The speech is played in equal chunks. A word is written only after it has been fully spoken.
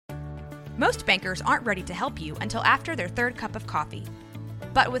Most bankers aren't ready to help you until after their third cup of coffee.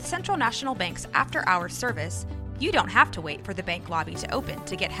 But with Central National Bank's after-hours service, you don't have to wait for the bank lobby to open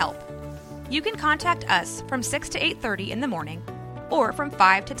to get help. You can contact us from 6 to 8:30 in the morning or from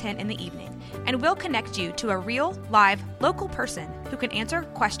 5 to 10 in the evening, and we'll connect you to a real, live, local person who can answer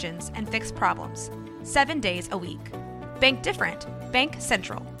questions and fix problems 7 days a week. Bank different. Bank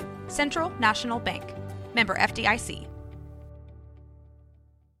Central. Central National Bank. Member FDIC.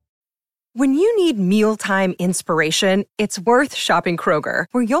 When you need mealtime inspiration, it's worth shopping Kroger,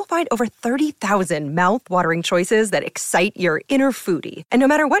 where you'll find over 30,000 mouth-watering choices that excite your inner foodie. And no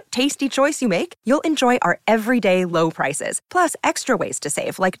matter what tasty choice you make, you'll enjoy our everyday low prices, plus extra ways to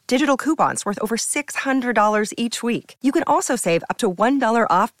save, like digital coupons worth over $600 each week. You can also save up to $1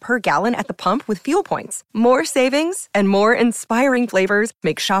 off per gallon at the pump with fuel points. More savings and more inspiring flavors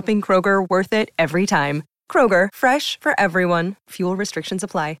make shopping Kroger worth it every time. Kroger, fresh for everyone. Fuel restrictions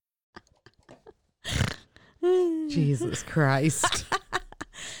apply. Jesus Christ.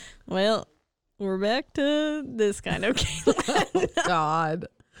 Well, we're back to this kind of Caitlin. God.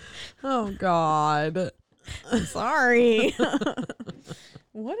 Oh, God. I'm sorry.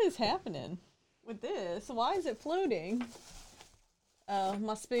 What is happening with this? Why is it floating?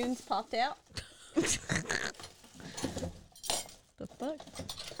 My spoons popped out. The fuck?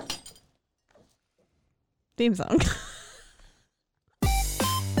 Theme song.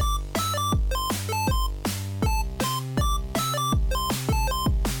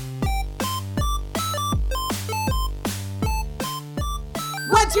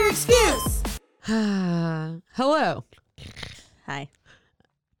 What's your excuse? Hello. Hi.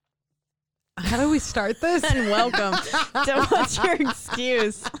 How do we start this? And welcome to What's Your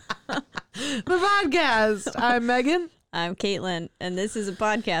Excuse? The podcast. I'm Megan. I'm Caitlin, and this is a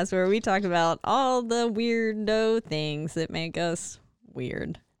podcast where we talk about all the weirdo things that make us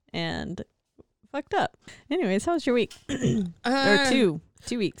weird and fucked up. Anyways, how was your week? Or two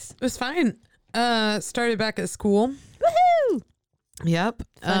weeks. It was fine. Started back at school. Woohoo! Yep.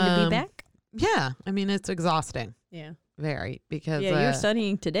 Fun to be back? Yeah. I mean, it's exhausting. Yeah. Very. Because Yeah, you were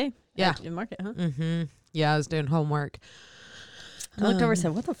studying today. Yeah. At Market, huh? Mm-hmm. Yeah, I was doing homework. I looked over and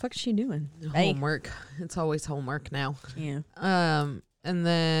said, what the fuck is she doing? Homework. It's always homework now. Yeah. And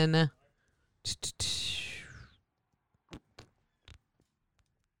then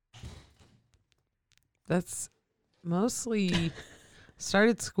that's mostly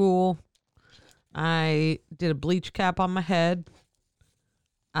started school. I did a bleach cap on my head.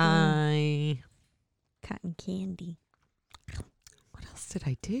 Cotton candy. What else did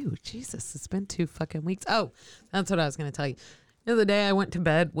I do? Jesus, it's been 2 fucking weeks. Oh, that's what I was going to tell you. The other day I went to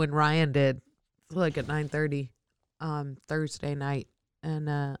bed when Ryan did, like at 9:30 Thursday night.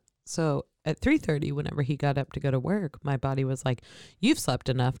 And so at 3:30, whenever he got up to go to work, my body was like, you've slept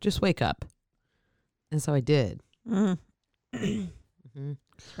enough. Just wake up. And so I did. Mm-hmm.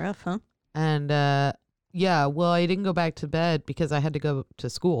 Rough, huh? And yeah, well, I didn't go back to bed because I had to go to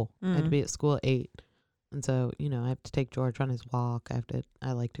school. I had to be at school at 8. And so, you know, I have to take George on his walk.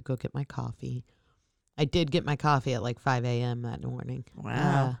 I like to go get my coffee. I did get my coffee at like 5 a.m. that morning.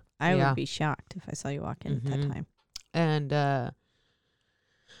 Wow. I yeah. would be shocked if I saw you walk in at that time. And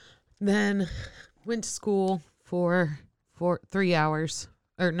then went to school for 3 hours.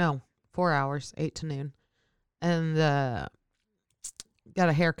 Or no, 4 hours, 8 to noon. And got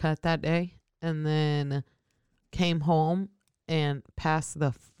a haircut that day. And then came home and passed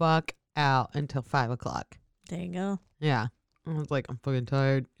the fuck out until 5 o'clock. There you go. Yeah. I was like, I'm fucking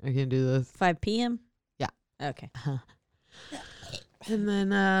tired. I can't do this. 5 p.m.? Yeah. Okay. And then,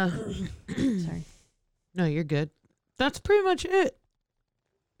 Sorry. No, you're good. That's pretty much it.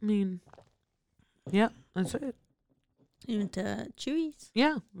 I mean, yeah, that's it. You went to Chewy's?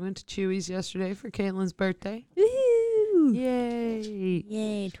 Yeah. We went to Chewy's yesterday for Caitlin's birthday. Woohoo! Yay.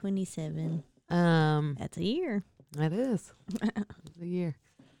 Yay, 27. That's a year. That is. It's a year.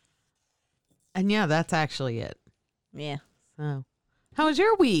 And yeah, that's actually it. Yeah. So, how was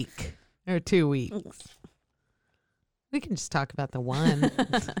your week? Or 2 weeks? We can just talk about the one.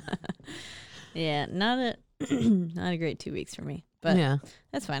 Yeah, not a great 2 weeks for me. But yeah,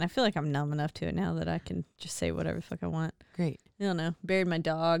 that's fine. I feel like I'm numb enough to it now that I can just say whatever the fuck I want. great. I don't know. Buried my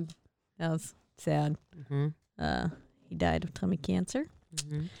dog. That was sad. Mm-hmm. He died of tummy cancer.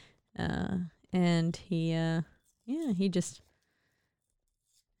 Mm-hmm. And he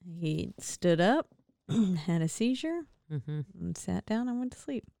stood up, had a seizure, Mm-hmm. and sat down and went to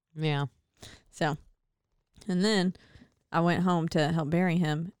sleep. Yeah. So, and then I went home to help bury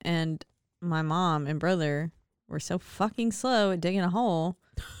him, and my mom and brother were so fucking slow at digging a hole.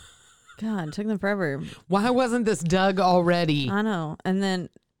 God, it took them forever. Why wasn't this dug already? I know. And then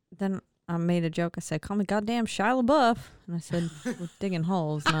I made a joke. I said, "Call me goddamn Shia LaBeouf," and I said, "We're digging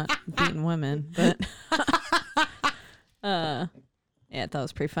holes, not beating women." But yeah, I thought it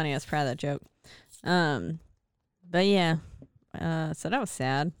was pretty funny. I was proud of that joke. But yeah, so that was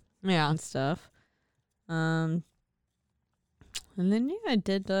sad Yeah. and stuff. And then I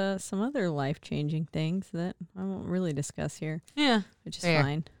did some other life-changing things that I won't really discuss here, Yeah. which is Fair.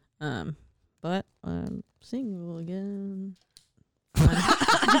 fine. But I'm single again.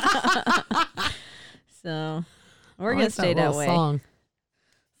 So we're gonna stay that way. Song.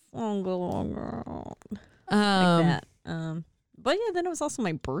 Single girl. Like Um, that. But yeah, then it was also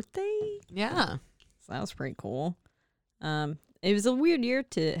my birthday. yeah. So that was pretty cool. It was a weird year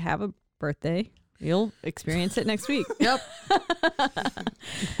to have a birthday. You'll experience it next week. Yep.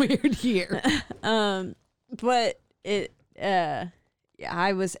 Weird year. But it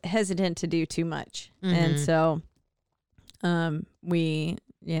I was hesitant to do too much. And Mhm. so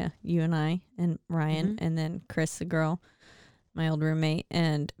you and I and Ryan and then Chris, the girl, my old roommate,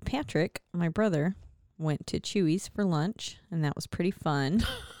 and Patrick, my brother, went to Chewy's for lunch, and that was pretty fun.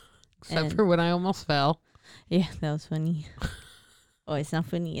 Except And- for when I almost fell. Yeah, that was funny. Oh, it's not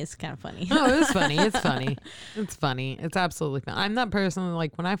funny. It's kind of funny. No, it's funny. It's funny. It's funny. It's absolutely fun. I'm that person,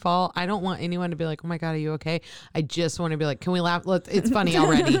 like, when I fall, I don't want anyone to be like, "Oh my God, are you okay?" I just want to be like, "Can we laugh? It's funny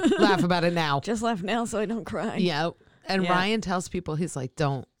already. Laugh about it now." Just laugh now so I don't cry. Yeah. And Yeah. Ryan tells people, he's like,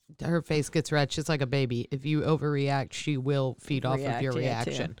 "Don't." Her face gets red. She's like a baby. If you overreact, she will feed off of your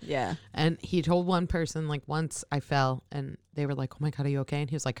reaction. Yeah. And he told one person, like, once I fell and they were like, "Oh my God, are you okay?" And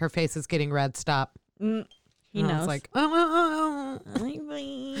he was like, "Her face is getting red. Stop." He And I knows. was like, oh,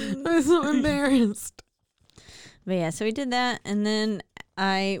 But I'm so embarrassed. yeah, so we did that. And then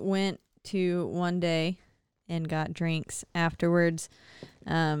I went to one day and got drinks afterwards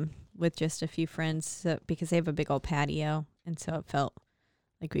with just a few friends because they have a big old patio. And so it felt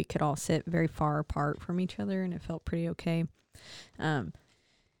like we could all sit very far apart from each other, and it felt pretty okay. And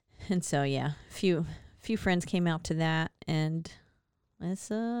so, yeah, a few friends came out to that, and that's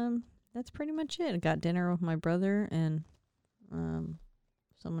pretty much it. I got dinner with my brother and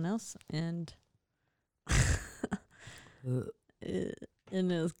someone else, and it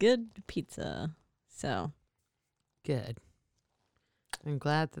was good pizza. So Good. I'm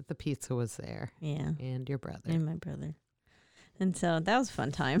glad that the pizza was there yeah, and your brother. and my brother, and so that was a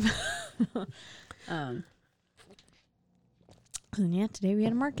fun time. And yeah, today we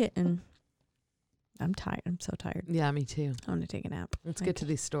had a market, and I'm tired. I'm so tired. Yeah, me too. I want to take a nap. Let's get to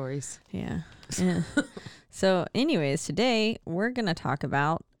these stories. Yeah. Yeah. So anyways, today we're going to talk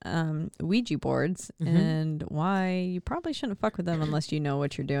about Ouija boards and why you probably shouldn't fuck with them unless you know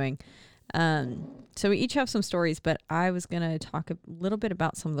what you're doing. So we each have some stories, but I was going to talk a little bit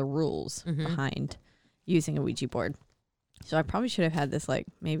about some of the rules behind using a Ouija board. So I probably should have had this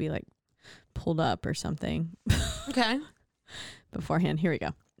maybe pulled up or something Okay. beforehand. Here we go.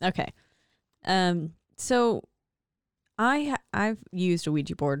 Okay. So I've used a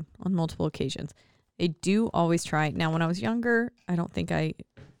Ouija board on multiple occasions. I do always try. Now, when I was younger, I don't think I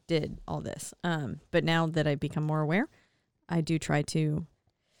did all this. But now that I've become more aware, I do try to,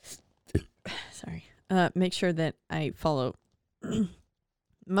 make sure that I follow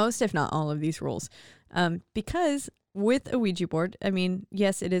most, if not all of these rules. Because with a Ouija board, I mean,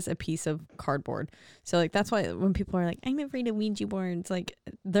 yes, it is a piece of cardboard. So that's why when people are like, "I'm afraid of Ouija boards,"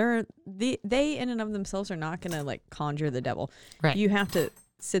 they in and of themselves are not going to conjure the devil. Right. You have to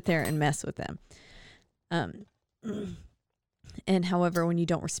sit there and mess with them. And however, when you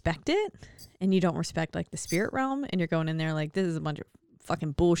don't respect it and you don't respect the spirit realm and you're going in there this is a bunch of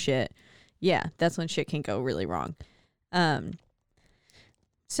fucking bullshit. Yeah, that's when shit can go really wrong.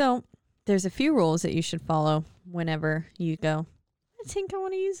 So there's a few rules that you should follow whenever you go, "I think I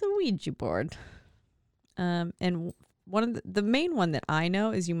want to use a Ouija board." And one of the main one that I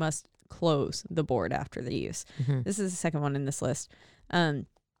know is you must close the board after the use. This is the second one in this list.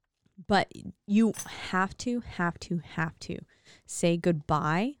 But you have to say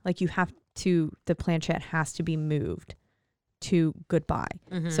goodbye. The planchette has to be moved to goodbye.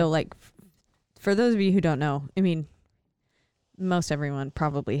 So for those of you who don't know, I mean, most everyone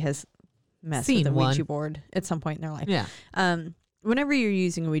probably has messed with a Ouija board at some point in their life. Yeah. Whenever you're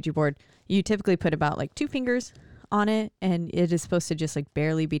using a Ouija board, you typically put about 2 fingers on it, and it is supposed to just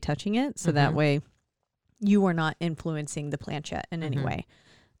barely be touching it. So that way you are not influencing the planchette in any way.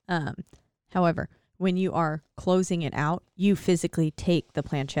 However, when you are closing it out, you physically take the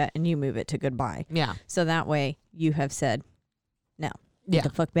planchette and you move it to goodbye. Yeah. So that way you have said, "No, get Yeah. the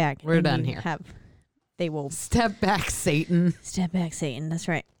fuck back." We're And done you here. They will Step back, Satan. step back, Satan. That's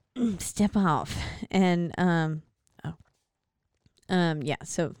right. Step off. And yeah,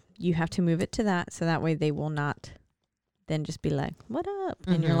 so you have to move it to that, so that way they will not then just be like, what up,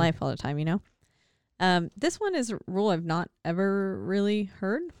 in your life all the time, you know? This one is a rule I've not ever really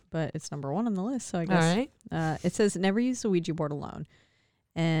heard, but it's number 1 on the list, so I guess. All right. It says never use the Ouija board alone.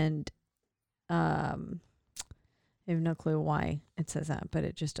 And I have no clue why it says that, but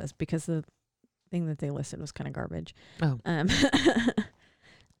it just does, because the thing that they listed was kind of garbage. Oh.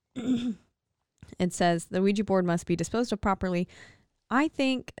 It says the Ouija board must be disposed of properly. I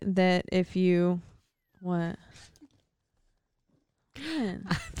think that if you... What?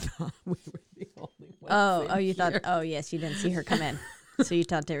 I thought we were the only ones. Oh, you thought... Oh, yes, you didn't see her come in. So you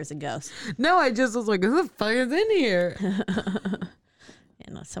thought there was a ghost. No, I just was like, who the fuck is in here? Yeah,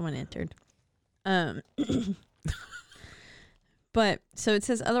 no, someone entered. But, so it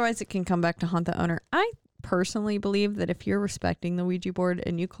says, otherwise it can come back to haunt the owner. I personally believe that if you're respecting the Ouija board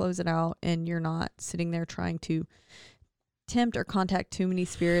and you close it out and you're not sitting there trying to tempt or contact too many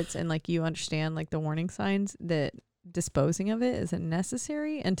spirits, and like you understand like the warning signs, that disposing of it isn't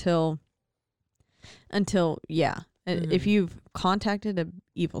necessary until if you've contacted an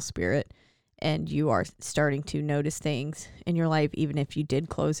evil spirit and you are starting to notice things in your life, even if you did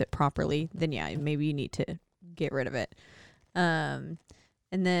close it properly, then yeah, maybe you need to get rid of it. And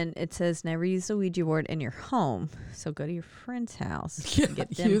then it says never use the Ouija board in your home. So go to your friend's house and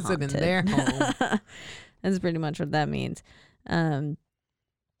get them use haunted. it in their home. That's pretty much what that means. And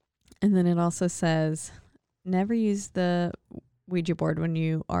then it also says never use the Ouija board when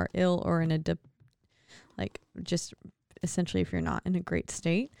you are ill or in a just essentially if you're not in a great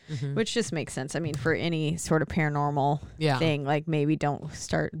state, which just makes sense. I mean, for any sort of paranormal thing, like maybe don't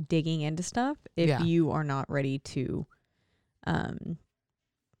start digging into stuff if you are not ready to,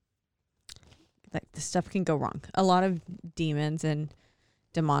 like the stuff can go wrong. A lot of demons and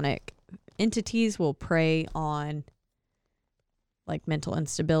demonic entities will prey on like mental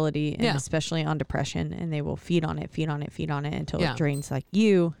instability and especially on depression, and they will feed on it until it drains like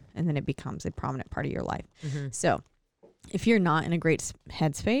you, and then it becomes a prominent part of your life. So if you're not in a great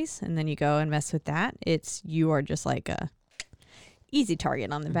headspace and then you go and mess with that, you are just like a easy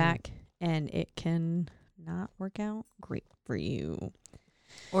target on the back, and it can not work out great for you.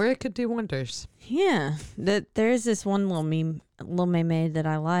 Or it could do wonders. Yeah. There is this one little meme that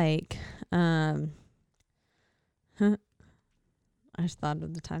I like. I just thought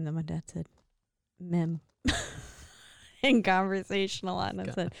of the time that my dad said mem in conversation a lot, and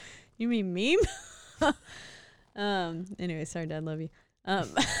I said, you mean meme? Anyway, sorry, Dad, love you.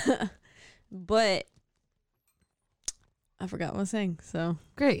 But I forgot what I was saying, so.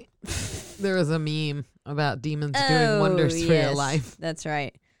 Great. There was a meme about demons doing wonders for your life. That's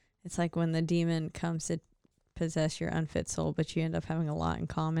right. It's like when the demon comes to possess your unfit soul, but you end up having a lot in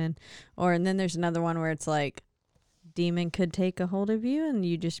common. And then there's another one where it's like, demon could take a hold of you and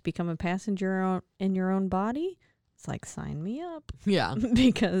you just become a passenger in your own body. It's like, sign me up. Yeah.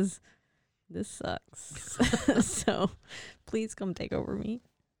 Because this sucks. So please come take over me.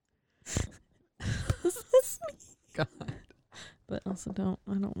 Possess me. God. But also I don't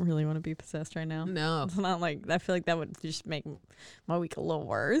really want to be possessed right now. No. It's not like, I feel like that would just make my week a little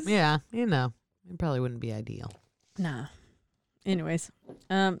worse. Yeah, it probably wouldn't be ideal. Nah. Anyways,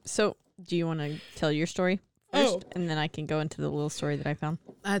 so do you want to tell your story first? And then I can go into the little story that I found.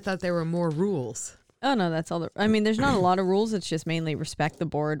 I thought there were more rules. Oh, no, that's all. I mean, there's not a lot of rules. It's just mainly respect the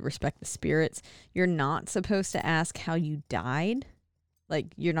board, respect the spirits. You're not supposed to ask how you died. Like,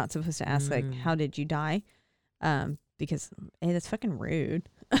 you're not supposed to ask, like, how did you die? Because, hey, that's fucking rude.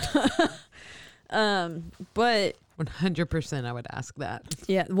 But 100% I would ask that.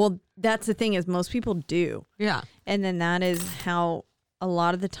 Yeah, well, that's the thing is most people do. Yeah. And then that is how a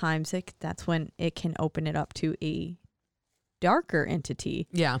lot of the times that's when it can open it up to a darker entity.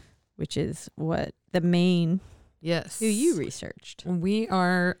 Yeah. Which is what the main who you researched. I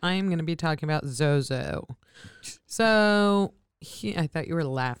am going to be talking about Zozo. So I thought you were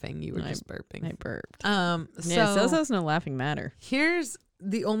laughing. You were just burping. I burped. So Zozo's no laughing matter. Here's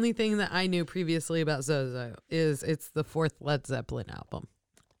the only thing that I knew previously about Zozo is it's the 4th Led Zeppelin album.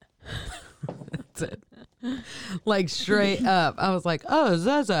 That's it. Like straight up. I was like, oh,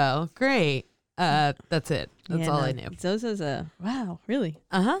 Zozo, great. That's it. That's all I knew. Zozo's wow, really?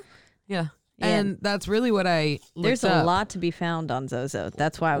 Uh-huh. Yeah. And that's really what I looked There's a up lot to be found on Zozo.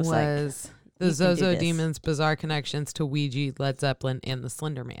 That's why I was like, the Zozo Demons' bizarre connections to Ouija, Led Zeppelin, and the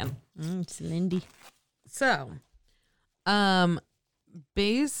Slender Man. It's Lindy. So,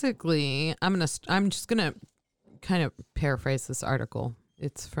 basically, I'm just gonna kind of paraphrase this article.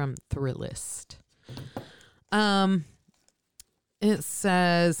 It's from Thrillist. It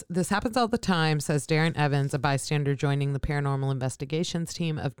says, this happens all the time, says Darren Evans, a bystander joining the paranormal investigations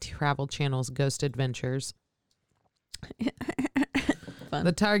team of Travel Channel's Ghost Adventures. Fun.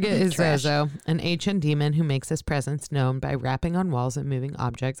 The target is Trash. Zozo, an ancient demon who makes his presence known by rapping on walls and moving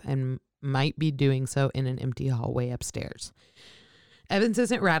objects, and might be doing so in an empty hallway upstairs. Evans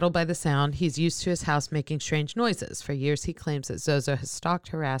isn't rattled by the sound. He's used to his house making strange noises. For years, he claims that Zozo has stalked,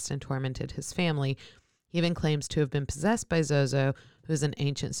 harassed, and tormented his family. He even claims to have been possessed by Zozo, who is an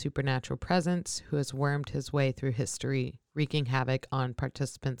ancient supernatural presence who has wormed his way through history, wreaking havoc on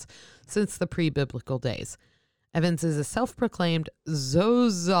participants since the pre-biblical days. Evans is a self-proclaimed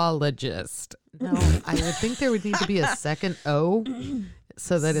zoologist. Now, I would think there would need to be a second O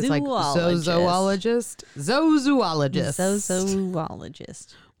so that it's like zoologist. Zoologist.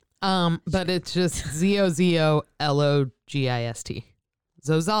 Zoologist. But it's just ZOZOLOGIST.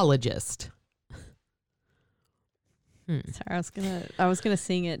 Zoologist. Sorry, I was gonna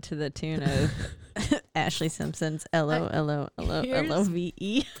sing it to the tune of Ashley Simpson's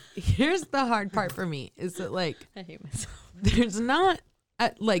LOLOLOLOVE. Here's the hard part for me is that like I hate myself. there's not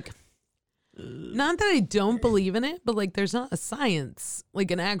not that I don't believe in it, but like there's not a science,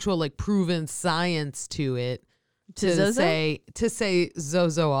 like an actual like proven science to it to Zozo? say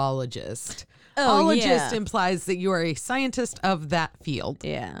zoologist. Oh, Ologist yeah. implies that you are a scientist of that field.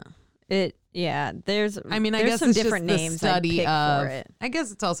 There's I mean, I there's guess some it's different just the names study I'd pick of. for it. I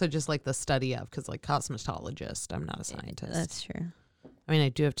guess it's also just like the study of, because like cosmetologist, I'm not a scientist. That's true. I mean, I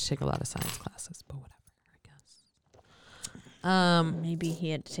do have to take a lot of science classes, but whatever, I guess. Maybe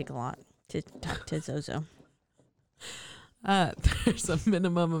he had to take a lot to talk to Zozo. There's a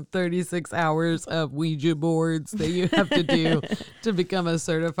minimum of 36 hours of Ouija boards that you have to do to become a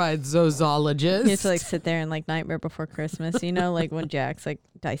certified zoologist. You have to like sit there and like Nightmare Before Christmas, you know, like when Jack's like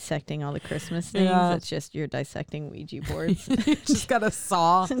dissecting all the Christmas things. Yeah. It's just you're dissecting Ouija boards. You just got to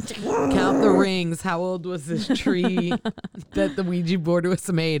saw, count the rings. How old was this tree that the Ouija board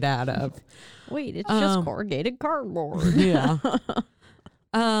was made out of? Wait, it's just corrugated cardboard. Yeah.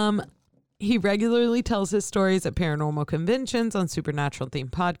 He regularly tells his stories at paranormal conventions, on supernatural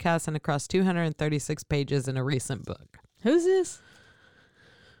themed podcasts, and across 236 pages in a recent book. Who's this?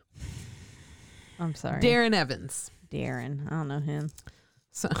 I'm sorry. Darren Evans. Darren. I don't know him.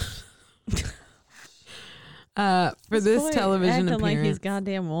 So, for this boy television acting like he's appearance,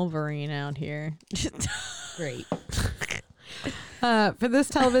 goddamn Wolverine out here. great. For this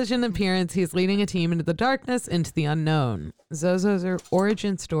television appearance, he's leading a team into the darkness, into the unknown. Zozo's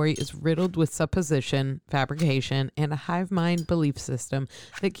origin story is riddled with supposition, fabrication, and a hive mind belief system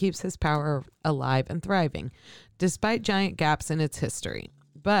that keeps his power alive and thriving, despite giant gaps in its history.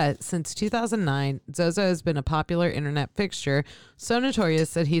 But since 2009, Zozo has been a popular internet fixture, so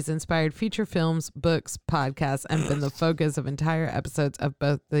notorious that he's inspired feature films, books, podcasts, and been the focus of entire episodes of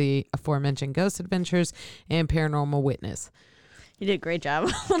both the aforementioned Ghost Adventures and Paranormal Witness. You did a great job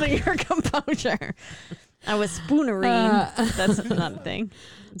holding your composure. I was spoonerine. That's not a thing.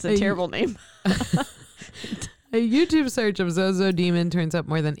 It's a terrible name. A YouTube search of Zozo Demon turns up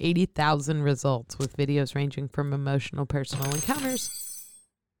more than 80,000 results, with videos ranging from emotional personal encounters.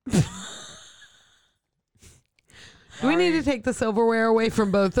 Do we need to take the silverware away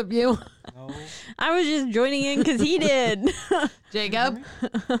from both of you? No. I was just joining in because he did. Jacob?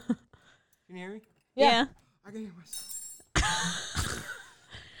 Can you hear me? Yeah. I can hear myself.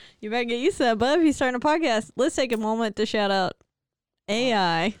 You better get used to that, bud. If you're starting a podcast, let's take a moment to shout out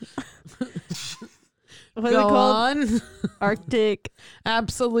AI. What's it Go called? on. Arctic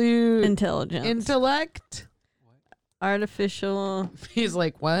Absolute Intelligence. intellect. Artificial He's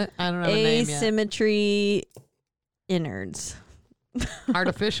like, what? I don't have a name yet. asymmetry innards.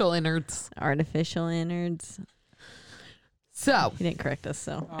 Artificial innards. Artificial innards. So, He didn't correct us,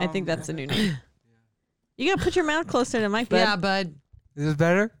 so I think that's a new name. You gotta put your mouth closer to the mic, bud. yeah, bud. Is this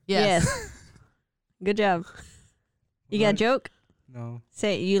better? Yes. Good job. You got a joke? No.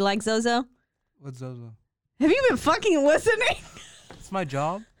 Say, you like Zozo? What's Zozo? Have you been fucking listening? It's my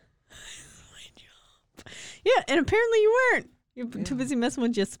job. Yeah, and apparently you weren't. You're too busy messing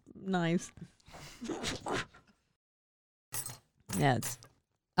with just knives. Yeah, it's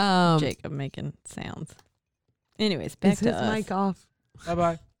Jacob making sounds. Anyways, back is to his us. mic off?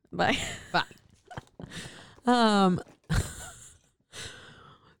 Bye bye. Bye.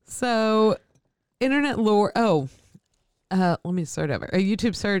 So internet lore. Let me start over. A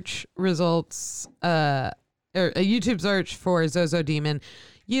YouTube search results, or a YouTube search for Zozo Demon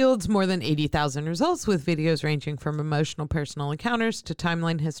yields more than 80,000 results, with videos ranging from emotional personal encounters to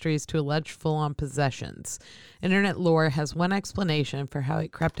timeline histories to alleged full-on possessions. Internet lore has one explanation for how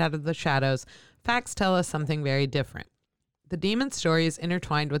it crept out of the shadows. Facts tell us something very different. The demon story is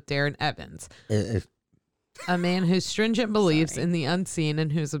intertwined with Darren Evans, a man whose stringent beliefs in the unseen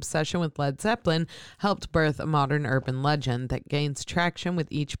and whose obsession with Led Zeppelin helped birth a modern urban legend that gains traction with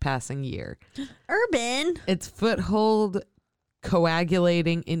each passing year. Urban? Its foothold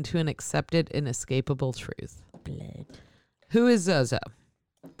coagulating into an accepted, inescapable truth. Blood. Who is Zozo?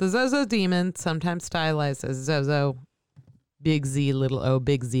 The Zozo demon, sometimes stylized as Zozo, Big Z, little O,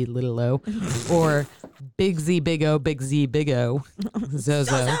 Big Z, little O, or Big Z, Big O, Big Z, Big O,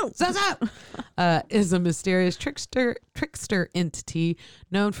 Zozo, is a mysterious trickster entity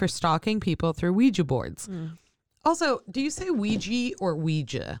known for stalking people through Ouija boards. Also, do you say Ouija or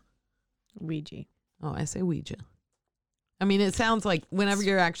Ouija? Ouija. Oh, I say Ouija. I mean, it sounds like whenever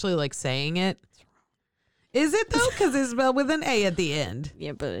you're actually like saying it. Is it though? Because it's spelled with an A at the end.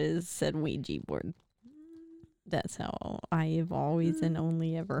 Yeah, but it said Ouija board. That's how I have always and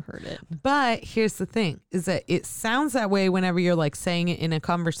only ever heard it. But here's the thing, is that it sounds that way whenever you're like saying it in a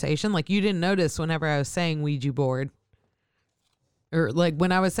conversation. Like you didn't notice whenever I was saying Ouija board. Or like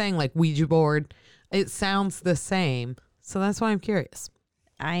when I was saying like Ouija board, it sounds the same. So that's why I'm curious.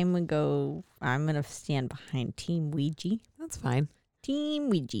 I'm gonna stand behind Team Ouija. That's fine. Team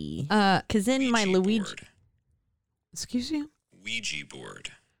Ouija. Because in my Luigi. Board. Excuse you? Ouija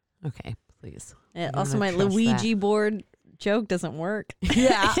board. Okay, please. Also, my Luigi board joke doesn't work.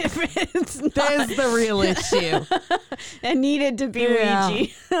 Yeah. If it's not. There's the real issue. It needed to be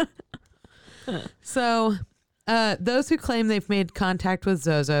Ouija. So, those who claim they've made contact with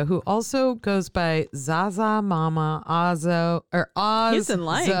Zozo, who also goes by Zaza, Mama, Ozo, or Oz, He was in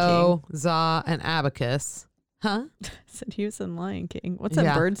Lion Zo, Za, and Abacus. Huh? Said he was in Lion King. What's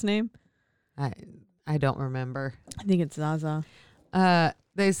that bird's name? I don't remember. I think it's Zaza.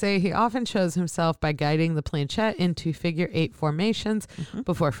 They say he often shows himself by guiding the planchette into figure 8 formations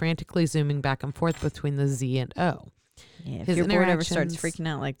before frantically zooming back and forth between the Z and O. Yeah, if your board ever starts freaking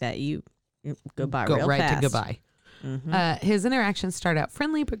out like that, you go by go real right fast. to goodbye. His interactions start out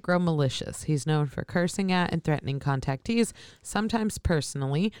friendly but grow malicious. He's known for cursing at and threatening contactees, sometimes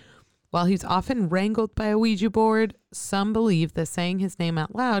personally. While he's often wrangled by a Ouija board, some believe that saying his name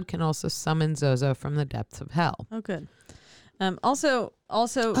out loud can also summon Zozo from the depths of hell. Oh, good. Also,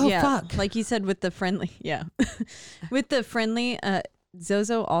 fuck. like you said with the friendly, with the friendly,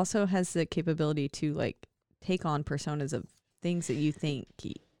 Zozo also has the capability to like take on personas of things that you think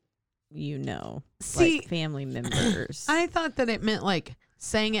you know, See, like family members. I thought that it meant like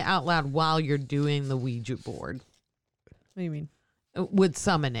saying it out loud while you're doing the Ouija board. What do you mean? Would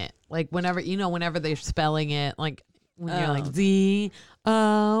summon it. Like whenever they're spelling it, like when you're like Oh.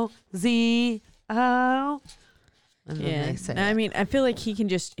 Z-O, Z-O. And then they say I it. mean, I feel like he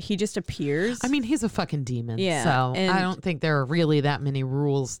just appears. I mean, he's a fucking demon. Yeah, So and- I don't think there are really that many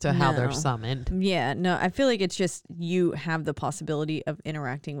rules to how they're No. summoned. Yeah, no, I feel like it's just you have the possibility of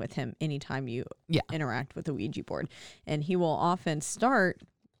interacting with him anytime you interact with the Ouija board. And he will often start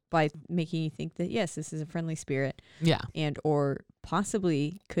by making you think that, yes, this is a friendly spirit, Yeah. and or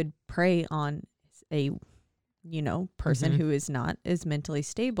possibly could prey on a, person who is not as mentally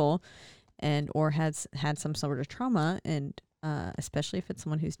stable and or has had some sort of trauma, and especially if it's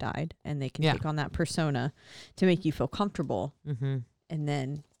someone who's died, and they can take on that persona to make you feel comfortable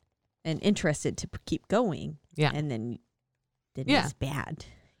and interested to keep going. Yeah. And then it's bad.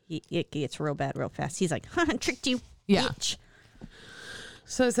 It gets real bad real fast. He's like, I tricked you, Yeah. bitch.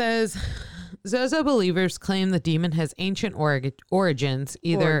 So it says, Zozo believers claim the demon has ancient origins,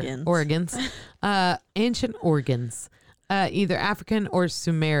 either Organs. ancient organs, either African or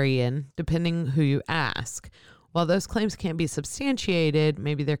Sumerian, depending who you ask. While those claims can't be substantiated,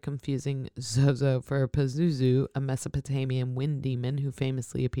 maybe they're confusing Zozo for Pazuzu, a Mesopotamian wind demon who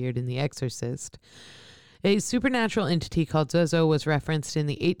famously appeared in The Exorcist. A supernatural entity called Zozo was referenced in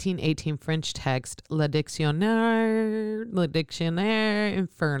the 1818 French text Le Dictionnaire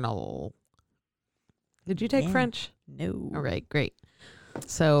Infernal. Did you take French? No. All right, great.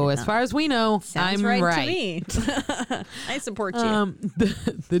 So as far as we know, Sounds I'm right to me. I support you.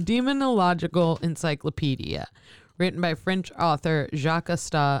 The Demonological Encyclopedia, written by French author Jacques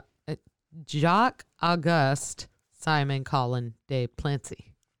Auguste Simon Colin de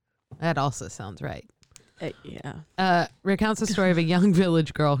Plancy. That also sounds right. Recounts the story of a young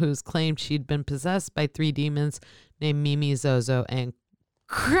village girl who's claimed she'd been possessed by 3 demons named Mimi, Zozo, and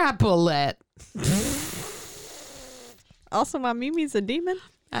Crapulette. Also, my Mimi's a demon.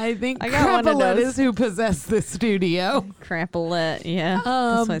 I think I got one of Crapulette those. is who possessed the studio. Crapulette, yeah.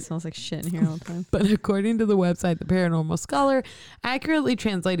 That's why it smells like shit in here all the time. But according to the website The Paranormal Scholar, accurately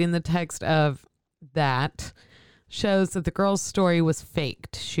translating the text of that shows that the girl's story was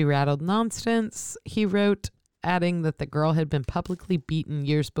faked. She rattled nonsense, he wrote, adding that the girl had been publicly beaten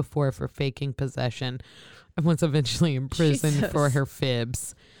years before for faking possession and was eventually imprisoned for her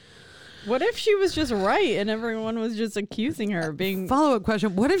fibs. What if she was just right and everyone was just accusing her of being... Follow-up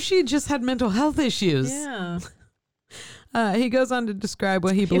question. What if she just had mental health issues? Yeah. He goes on to describe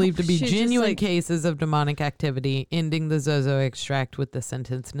what he believed to be She's just genuine like- cases of demonic activity, ending the Zozo extract with the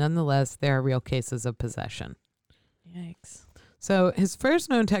sentence, nonetheless, there are real cases of possession. Yikes. So his first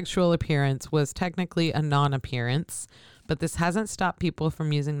known textual appearance was technically a non-appearance, but this hasn't stopped people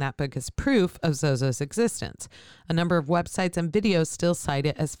from using that book as proof of Zozo's existence. A number of websites and videos still cite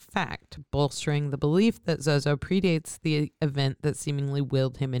it as fact, bolstering the belief that Zozo predates the event that seemingly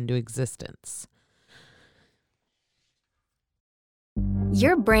willed him into existence.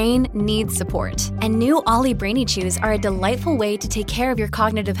 Your brain needs support, and new Ollie Brainy Chews are a delightful way to take care of your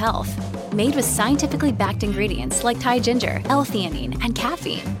cognitive health. Made with scientifically backed ingredients like Thai ginger, L-theanine, and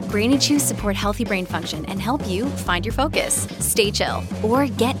caffeine, Brainy Chews support healthy brain function and help you find your focus, stay chill, or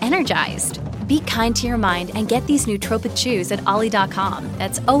get energized. Be kind to your mind and get these nootropic chews at ollie.com.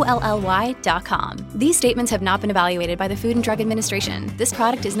 That's OLLY.com. These statements have not been evaluated by the Food and Drug Administration. This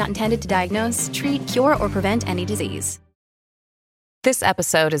product is not intended to diagnose, treat, cure, or prevent any disease. This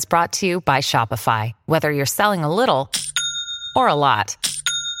episode is brought to you by Shopify. Whether you're selling a little or a lot,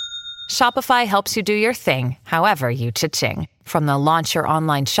 Shopify helps you do your thing, however you cha-ching. From the launch your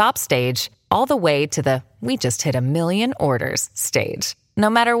online shop stage, all the way to the we just hit 1 million orders stage.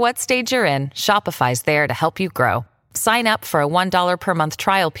 No matter what stage you're in, Shopify's there to help you grow. Sign up for a $1 per month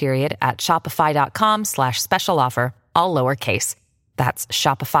trial period at shopify.com/special offer, all lowercase. That's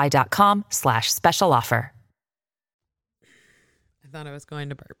shopify.com/special offer. Thought I was going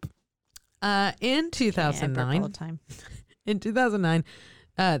to burp. In 2009, Yeah, I burp all the time. in 2009,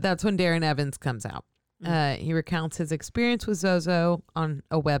 that's when Darren Evans comes out. He recounts his experience with Zozo on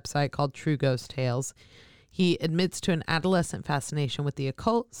a website called True Ghost Tales. He admits to an adolescent fascination with the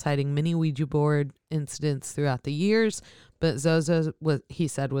occult, citing many Ouija board incidents throughout the years, but Zozo, he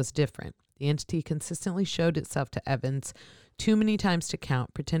said, was different. The entity consistently showed itself to Evans too many times to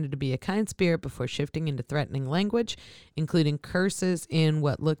count, pretended to be a kind spirit before shifting into threatening language, including curses in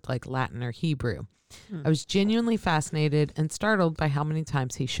what looked like Latin or Hebrew. I was genuinely fascinated and startled by how many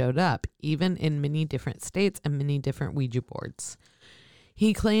times he showed up, even in many different states and many different Ouija boards.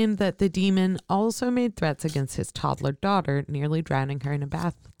 He claimed that the demon also made threats against his toddler daughter, nearly drowning her in a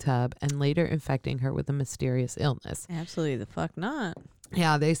bathtub and later infecting her with a mysterious illness. Absolutely the fuck not.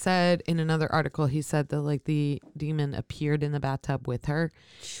 Yeah, they said in another article, he said that like the demon appeared in the bathtub with her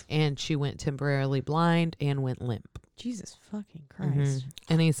and she went temporarily blind and went limp. Jesus fucking Christ.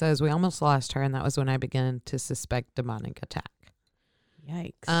 And he says, we almost lost her, and that was when I began to suspect demonic attack.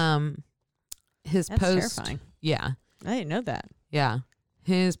 Yikes. His That's post, terrifying. yeah, I didn't know that. yeah.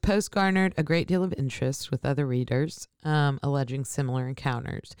 His post garnered a great deal of interest with other readers, alleging similar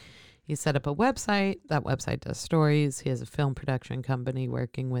encounters. He set up a website. That website does stories. He has a film production company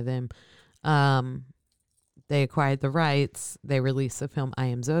working with him. They acquired the rights. They released the film I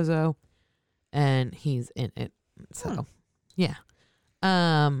Am Zozo, and he's in it. So, yeah.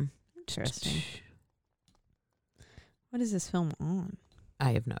 Interesting. What is this film on?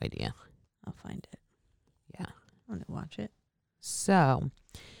 I have no idea. I'll find it. Yeah. I want to watch it. So,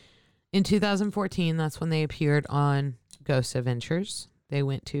 in 2014, that's when they appeared on Ghost Adventures. They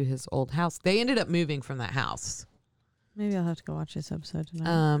went to his old house. They ended up moving from that house. Maybe I'll have to go watch this episode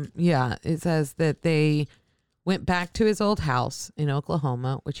tonight. Yeah, it says that they went back to his old house in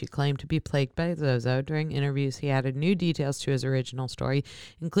Oklahoma, which he claimed to be plagued by Zozo. During interviews, he added new details to his original story,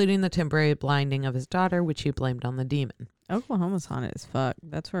 including the temporary blinding of his daughter, which he blamed on the demon. Oklahoma's haunted as fuck.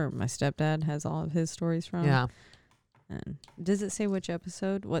 That's where my stepdad has all of his stories from. Yeah. And does it say which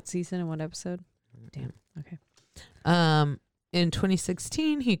episode, what season, and what episode? Damn. Okay. In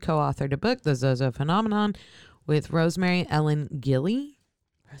 2016, he co-authored a book, The Zozo Phenomenon, with Rosemary Ellen Giley.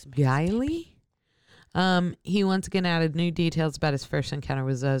 He once again added new details about his first encounter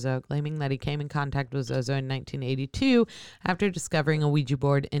with Zozo, claiming that he came in contact with Zozo in 1982 after discovering a Ouija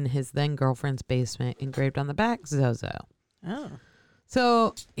board in his then girlfriend's basement, engraved on the back, Zozo. Oh.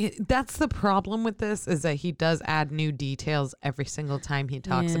 So that's the problem with this, is that he does add new details every single time he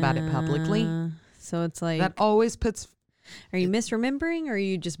talks about it publicly. So it's like, That always puts, are you misremembering or are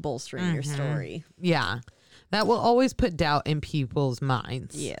you just bolstering your story? yeah, that will always put doubt in people's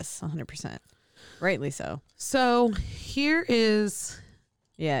minds. Yes, 100%. Rightly so. So here is,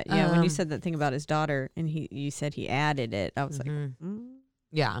 Yeah. When you said that thing about his daughter and you said he added it, I was like,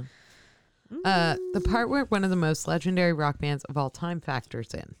 yeah, the part where one of the most legendary rock bands of all time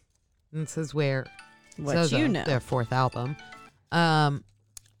factors in. And this is where what Zozo, you know. their fourth album,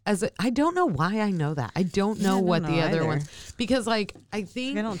 I don't know why I know that. I don't know what the other ones, because like I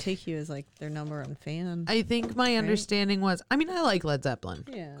think I don't take you as like their number one fan. I think my understanding was, I mean, I like Led Zeppelin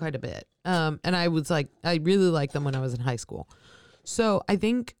quite a bit. And I really liked them when I was in high school. So I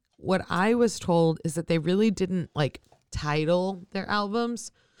think what I was told is that they really didn't like title their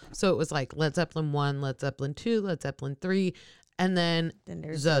albums. So it was like Led Zeppelin 1, Led Zeppelin 2, Led Zeppelin 3, and then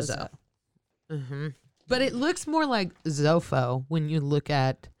there's Zozo. Mm-hmm. But it looks more like Zofo when you look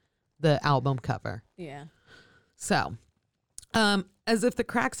at the album cover. Yeah. So, as if the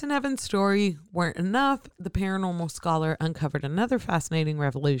cracks in Evan's story weren't enough, the paranormal scholar uncovered another fascinating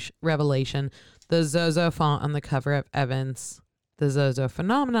revelation. The Zozo font on the cover of Evan's The Zozo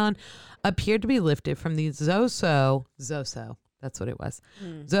Phenomenon appeared to be lifted from the Zoso, that's what it was.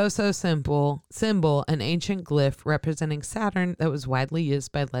 Zoso symbol, an ancient glyph representing Saturn that was widely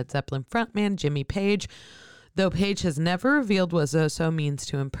used by Led Zeppelin frontman Jimmy Page. Though Page has never revealed what Zoso means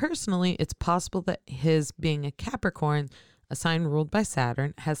to him personally, it's possible that his being a Capricorn, a sign ruled by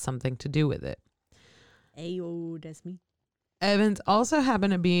Saturn, has something to do with it. Ayo, that's me. Evans also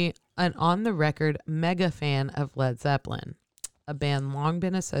happened to be an on-the-record mega fan of Led Zeppelin, a band long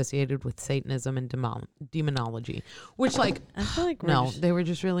been associated with Satanism and demonology, which I feel like they were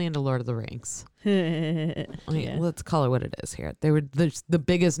just really into Lord of the Rings. Let's call it what it is here. They were the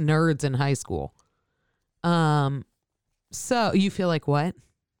biggest nerds in high school. So you feel like what?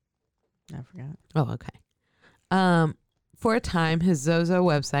 I forgot. Oh, okay. For a time, his Zozo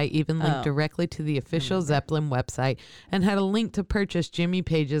website even linked directly to the official Zeppelin website and had a link to purchase Jimmy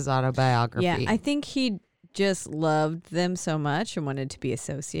Page's autobiography. Yeah, I think he just loved them so much and wanted to be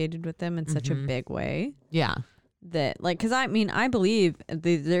associated with them in such a big way. Yeah. That, like, because I mean, I believe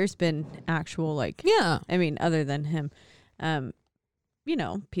there's been actual, like, I mean, other than him, you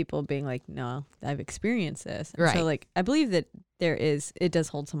know, people being like, no, I've experienced this. Right. So, like, I believe that it does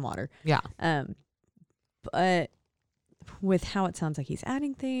hold some water. Yeah. But with how it sounds like he's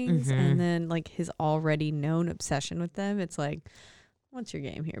adding things and then, like, his already known obsession with them, it's like, what's your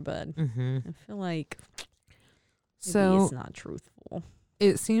game here, bud? I feel like maybe it's not truthful.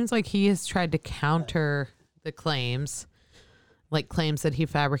 It seems like he has tried to counter the claims, like claims that he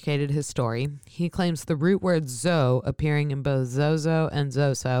fabricated his story. He claims the root word zo, appearing in both Zozo and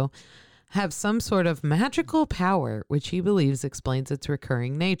Zoso, have some sort of magical power, which he believes explains its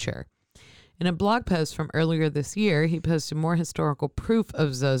recurring nature. In a blog post from earlier this year, he posted more historical proof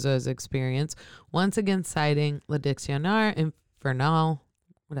of Zozo's experience, once again citing Le Dictionnaire Infernal,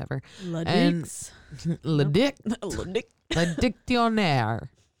 whatever. Le Dictionnaire.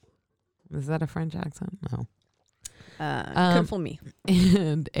 Is that a French accent? No. Couldn't fool me.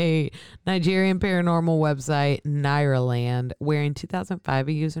 And a Nigerian paranormal website, Nairaland, where in 2005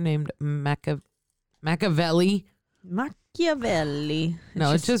 a user named Machiavelli. Machiavelli.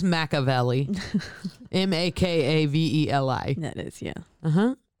 It's just Machiavelli. Makaveli. That is, yeah.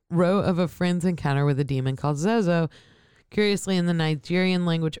 Wrote of a friend's encounter with a demon called Zozo. Curiously, in the Nigerian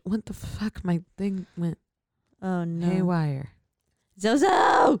language, what the fuck? My thing went haywire.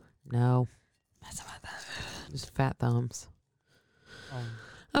 Zozo! No. Just fat thumbs.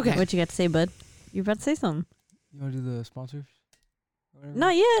 Okay. What you got to say, bud? You're about to say something. You want to do the sponsors?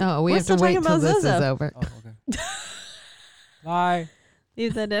 Not yet. Oh, we We're have to still wait talking till about this Zozo. is over. Oh, okay. Bye.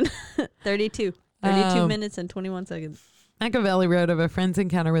 Leave that in. 32 minutes and 21 seconds. Machiavelli wrote of a friend's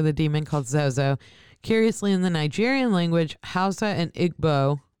encounter with a demon called Zozo. Curiously, in the Nigerian language, Hausa and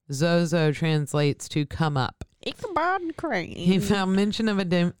Igbo, Zozo translates to come up. Ichabod Crane. He found mention of a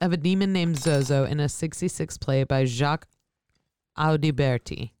demon named Zozo in a 1966 play by Jacques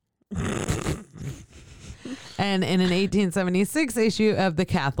Audiberti. And in an 1876 issue of the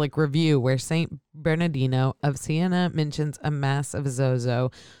Catholic Review, where St. Bernardino of Siena mentions a mass of Zozo,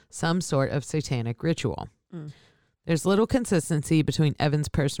 some sort of satanic ritual. There's little consistency between Evans'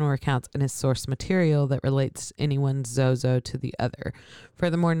 personal accounts and his source material that relates anyone's Zozo to the other.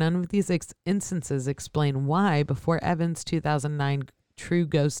 Furthermore, none of these instances explain why, before Evans' 2009 True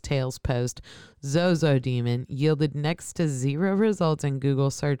Ghost Tales post, Zozo Demon yielded next to zero results in Google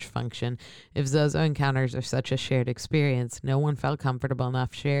search function. If Zozo encounters are such a shared experience, no one felt comfortable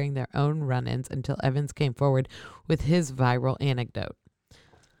enough sharing their own run-ins until Evans came forward with his viral anecdote.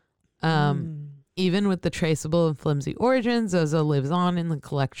 Even with the traceable and flimsy origins, Zozo lives on in the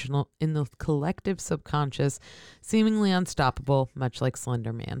collective subconscious, seemingly unstoppable, much like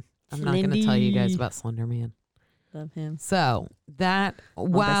Slender Man. I'm not going to tell you guys about Slender Man. Love him. So that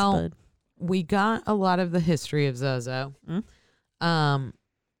while we got a lot of the history of Zozo,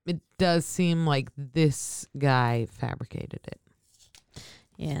 it does seem like this guy fabricated it.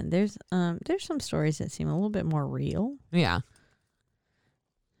 Yeah, and there's some stories that seem a little bit more real. Yeah.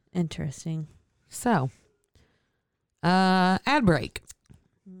 Interesting. So, ad break.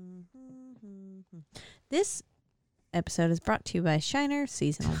 This episode is brought to you by Shiner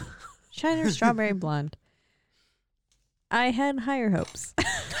Seasonal. Shiner Strawberry Blonde. I had higher hopes.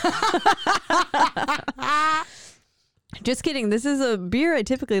 Just kidding. This is a beer I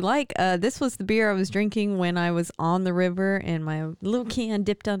typically like. This was the beer I was drinking when I was on the river and my little can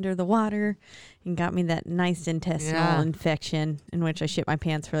dipped under the water and got me that nice intestinal infection in which I shit my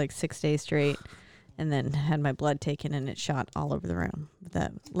pants for like 6 days straight and then had my blood taken and it shot all over the room.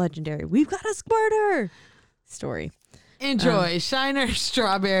 That legendary, we've got a squirter story. Enjoy Shiner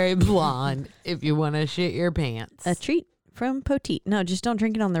Strawberry Blonde if you want to shit your pants. A treat from Poteet. No, just don't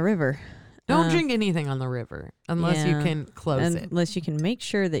drink it on the river. Don't drink anything on the river unless you can close it. Unless you can make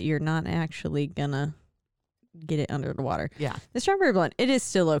sure that you're not actually gonna get it under the water. Yeah. The strawberry blonde, it is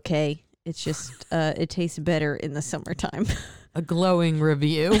still okay. It's just it tastes better in the summertime. A glowing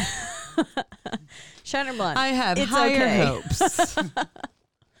review. Shiner blonde. I have it's higher okay. hopes.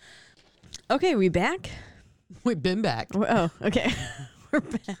 Okay, we back? We've been back. Oh, okay. We're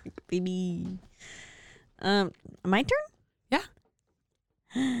back, baby. My turn? Yeah.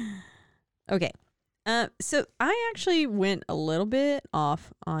 Okay. So I actually went a little bit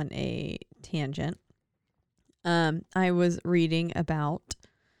off on a tangent. I was reading about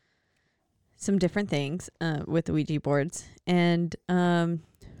some different things with the Ouija boards, and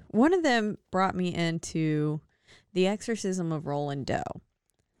one of them brought me into the exorcism of Roland Doe.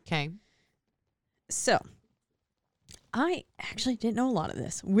 Okay. So I actually didn't know a lot of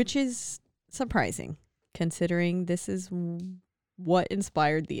this, which is surprising considering this is what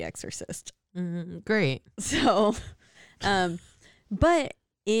inspired The Exorcist. Great. So, but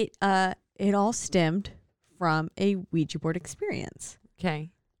it all stemmed from a Ouija board experience.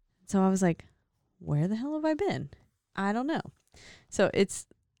 Okay. So I was like, where the hell have I been? I don't know. So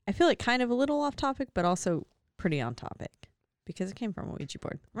I feel like kind of a little off topic, but also pretty on topic because it came from a Ouija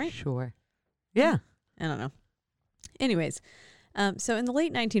board, right? Sure. Yeah. I don't know. Anyways, so in the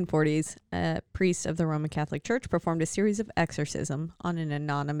late 1940s, a priest of the Roman Catholic Church performed a series of exorcism on an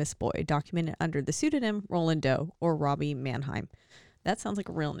anonymous boy documented under the pseudonym Roland Doe or Robbie Mannheim. That sounds like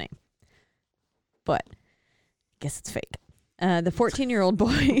a real name, but I guess it's fake. The 14-year-old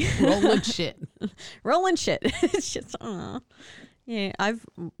boy. Rolling shit. Rolling shit. It's just, yeah, I've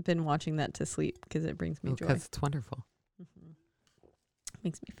been watching that to sleep because it brings me joy. Because it's wonderful. Mm-hmm.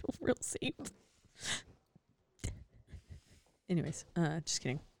 Makes me feel real safe. Anyways, just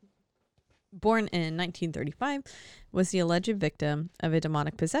kidding. Born in 1935, was the alleged victim of a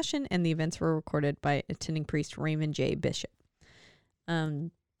demonic possession, and the events were recorded by attending priest Raymond J. Bishop.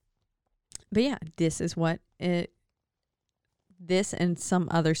 But yeah, this is what this and some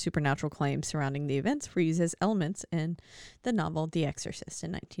other supernatural claims surrounding the events were used as elements in the novel The Exorcist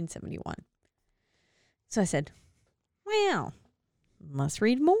in 1971. So I said, well, must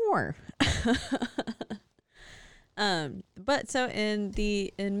read more. But so in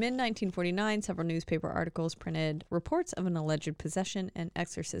mid-1949, several newspaper articles printed reports of an alleged possession and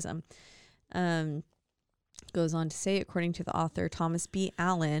exorcism. Goes on to say, according to the author Thomas B.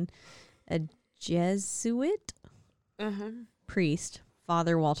 Allen, a Jesuit priest,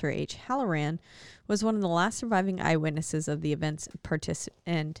 Father Walter H. Halloran, was one of the last surviving eyewitnesses of the events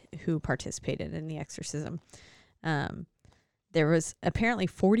and who participated in the exorcism. There was apparently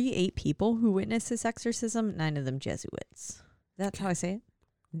 48 people who witnessed this exorcism, 9 of them Jesuits. That's how I say it?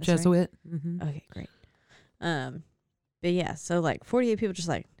 That's Jesuit. right? Mm-hmm. Okay, great. But yeah, so like 48 people just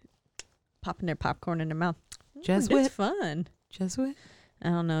like popping their popcorn in their mouth. Jesuit? It's fun. Jesuit? I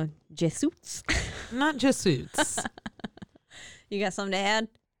don't know. Jesuits? Not Jesuits. You got something to add?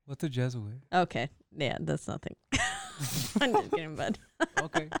 What's a Jesuit? Okay. Yeah, that's nothing. I'm just kidding, bud.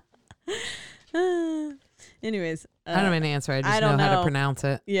 Okay. Anyways. I don't have an answer. I just don't know how to know. pronounce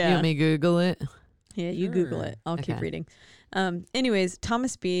it. Yeah. You want me to Google it? Yeah, you Google it. I'll keep Okay. reading. Anyways,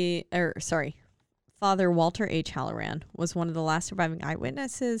 Father Walter H. Halloran was one of the last surviving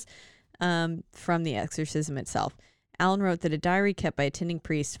eyewitnesses from the exorcism itself. Allen wrote that a diary kept by attending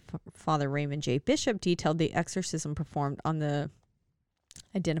priest Father Raymond J. Bishop detailed the exorcism performed on the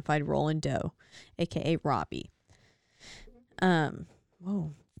identified Roland Doe, a.k.a. Robbie. Whoa.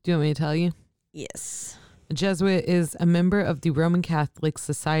 Do you want me to tell you? Yes. A Jesuit is a member of the Roman Catholic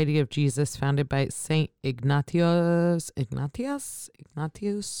Society of Jesus founded by Saint Ignatius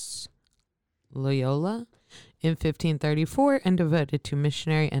Loyola in 1534 and devoted to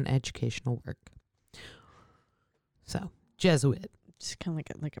missionary and educational work. So, Jesuit. Just kind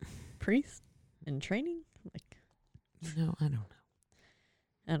of like a priest in training? No, I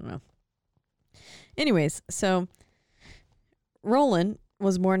don't know. Anyways, so Roland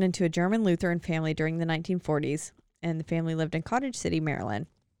was born into a German Lutheran family during the 1940s, and the family lived in Cottage City, Maryland.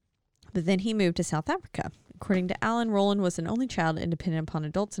 But then he moved to South Africa. According to Alan, Roland was an only child and dependent upon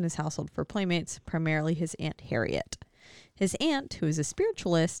adults in his household for playmates, primarily his Aunt Harriet. His aunt, who is a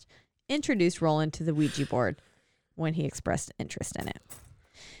spiritualist, introduced Roland to the Ouija board when he expressed interest in it.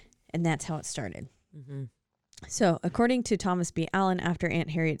 And that's how it started. Mm-hmm. So, according to Thomas B. Allen, after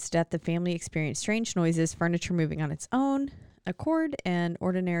Aunt Harriet's death, the family experienced strange noises, furniture moving on its own accord, and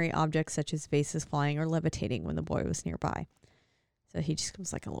ordinary objects such as vases flying or levitating when the boy was nearby. So he just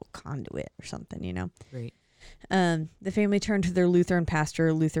was like a little conduit or something, you know? Great. The family turned to their Lutheran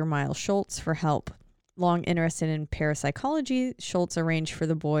pastor, Luther Miles Schultz, for help. Long interested in parapsychology, Schultz arranged for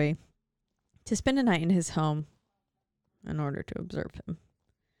the boy to spend a night in his home in order to observe him.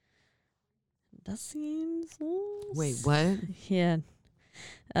 That seems... Wait, what? Yeah.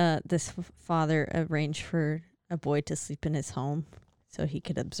 This father arranged for a boy to sleep in his home so he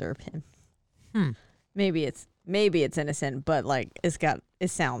could observe him. Maybe it's innocent, but like it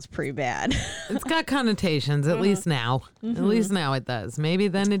sounds pretty bad. It's got connotations, at least now. Mm-hmm. At least now it does. Maybe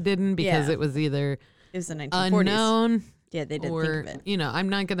then it didn't because Yeah. it was either It was the 1940s. unknown Yeah, they didn't or think of it. you know, I'm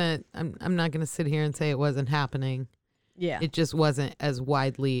not gonna sit here and say it wasn't happening. Yeah. It just wasn't as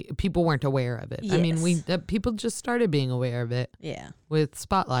widely. People weren't aware of it. I mean, Yes. people just started being aware of it Yeah. with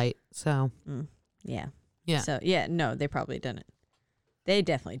Spotlight. So Yeah. yeah, So, yeah, no, they probably didn't. They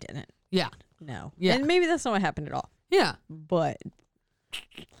definitely didn't. yeah, No. Yeah. And maybe that's not what happened at all. yeah. But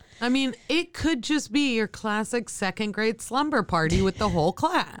I mean, it could just be your classic second grade slumber party with the whole it's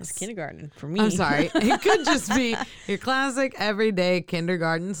class. kindergarten for me. I'm sorry. It could just be your classic everyday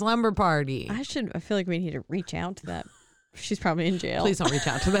kindergarten slumber party. I feel like we need to reach out to that. She's probably in jail. Please don't reach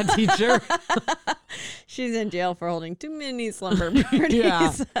out to that teacher. She's in jail for holding too many slumber parties.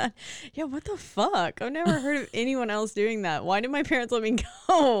 Yeah. Yeah, what the fuck? I've never heard of anyone else doing that. Why did my parents let me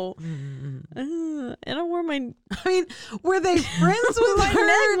go? And I wore my... I mean, were they friends with My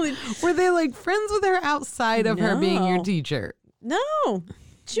her? necklace. Were they like friends with her outside of her being your No. teacher? No,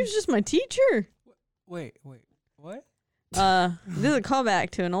 she was just my teacher. Wait, what? This is a callback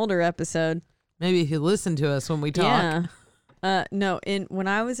to an older episode. Maybe he listened to us when we talk. Yeah. No, when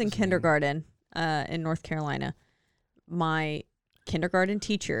I was in kindergarten in North Carolina, my kindergarten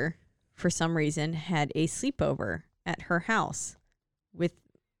teacher, for some reason, had a sleepover at her house with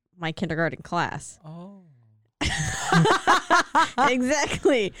my kindergarten class. Oh.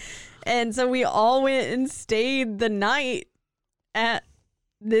 Exactly. And so we all went and stayed the night at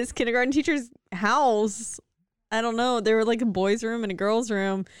this kindergarten teacher's house. I don't know. There were like a boys' room and a girls'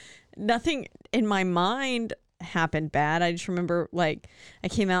 room. Nothing in my mind happened bad. I just remember like I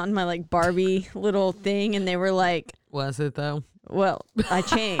came out in my like Barbie little thing and they were like, Was it though? well, I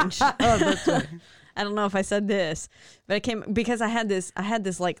changed. Oh, that's right. I don't know if I said this, but I came because I had this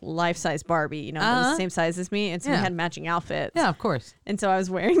like life-size Barbie, you know, that was the same size as me. And so we Yeah. had matching outfits. Yeah, of course. And so I was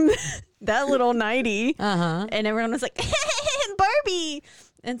wearing that little nightie. Uh-huh. And everyone was like, Barbie.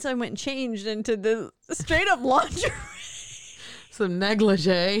 And so I went and changed into the straight up lingerie. Some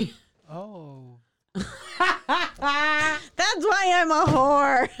negligee. Oh. That's why I'm a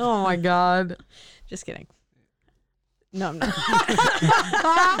whore. Oh my God. Just kidding. No, I'm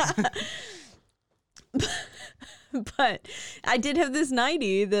not. But I did have this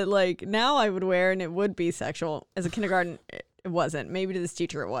nightie that like now I would wear and it would be sexual. As a kindergarten, it wasn't. Maybe to this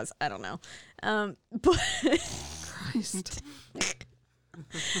teacher it was. I don't know. But Christ.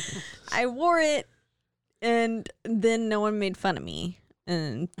 I wore it and then no one made fun of me.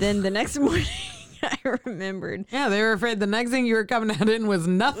 And then the next morning I remembered Yeah, they were afraid the next thing you were coming out in was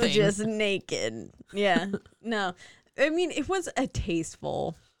nothing. just naked. Yeah. No. I mean, it was a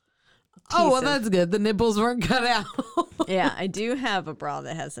tasteful. Oh, well, piece of- that's good. The nipples weren't cut out. Yeah, I do have a bra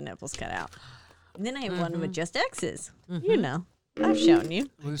that has the nipples cut out. And then I have one with just X's. You know, I've shown you.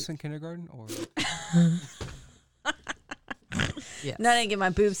 Was this in kindergarten or? Yes. No, I didn't get my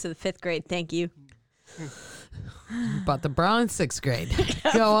boobs to the 5th grade. Thank you. Bought the bra in 6th grade.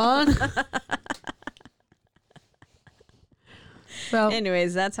 Go on. So,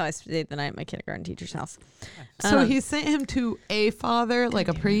 Anyways, that's how I stayed the night at my kindergarten teacher's house. so he sent him to a father, like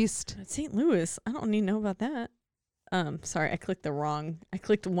a priest. St. Louis. I don't need to know about that. Sorry, I clicked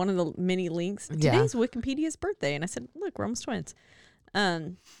one of the many links. Yeah. Today's Wikipedia's birthday, and I said, look, we're almost twins.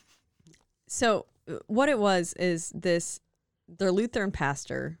 So what it was is their Lutheran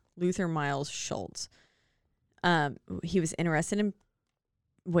pastor, Luther Miles Schultz. He was interested in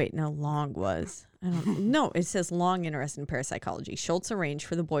Long was. I don't No, it says long interest in parapsychology. Schultz arranged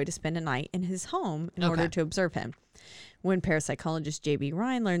for the boy to spend a night in his home in order to observe him. When parapsychologist J.B.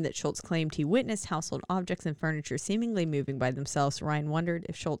 Ryan learned that Schultz claimed he witnessed household objects and furniture seemingly moving by themselves, Ryan wondered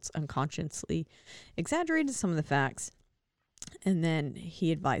if Schultz unconsciously exaggerated some of the facts. And then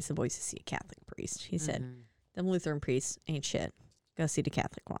he advised the boys to see a Catholic priest. He said, them Lutheran priests ain't shit. Go see the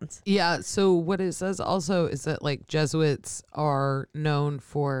Catholic ones. Yeah. So what it says also is that like Jesuits are known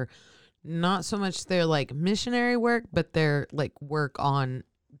for not so much their like missionary work, but their like work on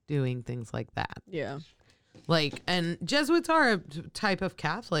doing things like that. Yeah. Like, and Jesuits are a type of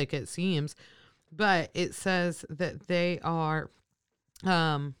Catholic, it seems, but it says that they are,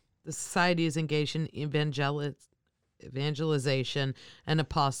 the society is engaged in evangelization and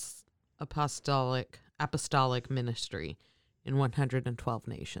apostolic ministry in 112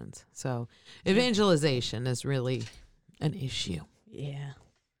 nations. So evangelization is really an issue. Yeah.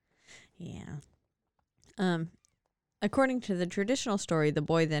 According to the traditional story, the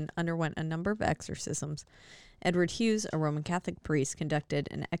boy then underwent a number of exorcisms. Edward Hughes, a Roman Catholic priest, conducted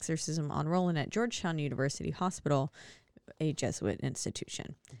an exorcism on Roland at Georgetown University Hospital, a Jesuit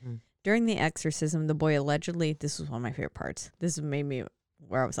institution. Mm-hmm. During the exorcism, the boy allegedly, this was one of my favorite parts. This made me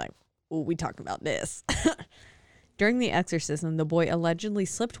where I was like, oh, we talking about this. During the exorcism, the boy allegedly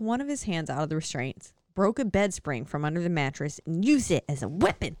slipped one of his hands out of the restraints, broke a bed spring from under the mattress, and used it as a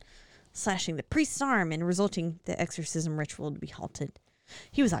weapon, slashing the priest's arm and resulting the exorcism ritual to be halted.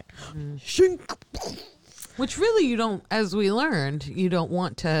 He was like, shink. Which really you don't, as we learned, you don't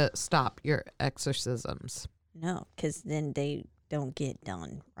want to stop your exorcisms. No, because then they don't get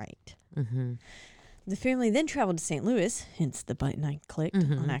done right. Mm-hmm. The family then traveled to St. Louis, hence the button I clicked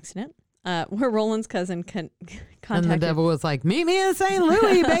on accident, where Roland's cousin contacted. And the devil was like, meet me in St.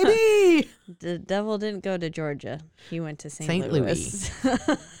 Louis, baby. The devil didn't go to Georgia. He went to St. Louis.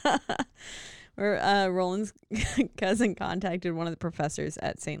 Where Roland's cousin contacted one of the professors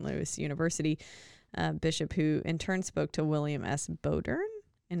at St. Louis University, bishop, who in turn spoke to William S. Bodern,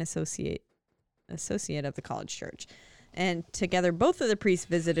 an associate of the college church. And together, both of the priests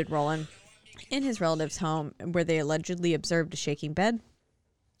visited Roland in his relative's home, where they allegedly observed a shaking bed,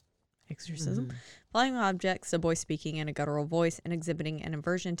 exorcism, flying objects, a boy speaking in a guttural voice, and exhibiting an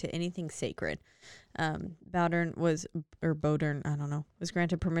aversion to anything sacred. Bodern was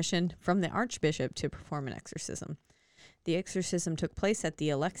granted permission from the archbishop to perform an exorcism. The exorcism took place at the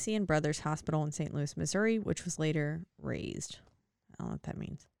Alexian Brothers Hospital in St. Louis, Missouri, which was later razed. I don't know what that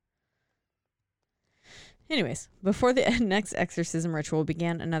means. Anyways, before the next exorcism ritual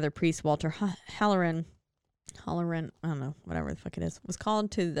began, another priest, Walter Halloran, I don't know, whatever the fuck it is, was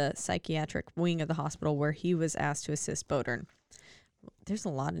called to the psychiatric wing of the hospital, where he was asked to assist Bodern. There's a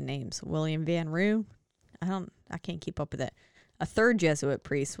lot of names. William Van Roo. I can't keep up with it. A third Jesuit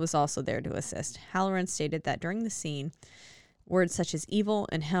priest was also there to assist. Halloran stated that during the scene, words such as evil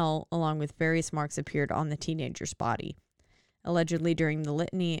and hell, along with various marks, appeared on the teenager's body. Allegedly, during the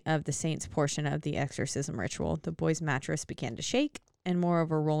litany of the saints portion of the exorcism ritual, the boy's mattress began to shake, and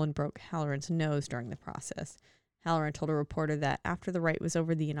moreover, Roland broke Halloran's nose during the process. Halloran told a reporter that after the rite was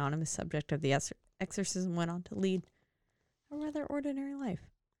over, the anonymous subject of the exorcism went on to lead a rather ordinary life.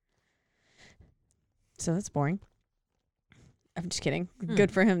 So that's boring. I'm just kidding.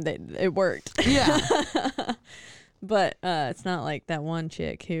 Good for him that it worked. Yeah. But it's not like that one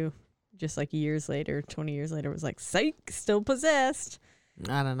chick who just like 20 years later was like, psych, still possessed.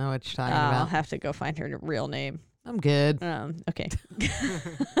 I don't know what you're talking I'll about. have to go find her real name. I'm good. Okay.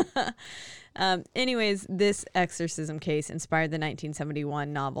 Anyways, this exorcism case inspired the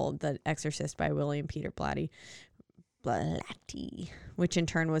 1971 novel The Exorcist by William Peter Blatty, which in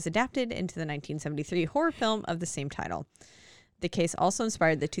turn was adapted into the 1973 horror film of the same title. The case also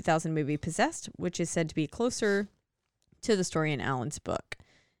inspired the 2000 movie Possessed, which is said to be closer to the story in Allen's book.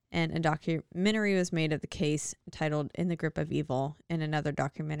 And a documentary was made of the case titled In the Grip of Evil, and another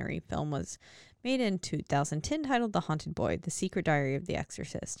documentary film was made in 2010 titled The Haunted Boy, The Secret Diary of the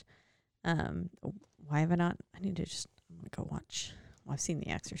Exorcist. Why have I not? I'm going to go watch. Well, I've seen The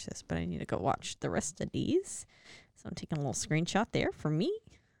Exorcist, but I need to go watch the rest of these. So I'm taking a little screenshot there for me.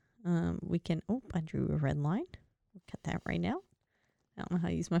 I drew a red line. We'll cut that right now. I don't know how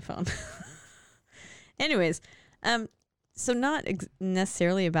to use my phone. Anyways, so not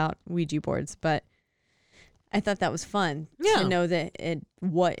necessarily about Ouija boards, but I thought that was fun to know that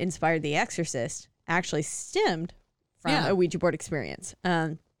what inspired The Exorcist actually stemmed from a Ouija board experience.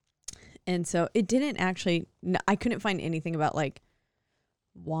 And so it didn't actually, I couldn't find anything about like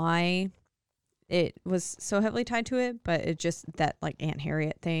why it was so heavily tied to it, but it just that like Aunt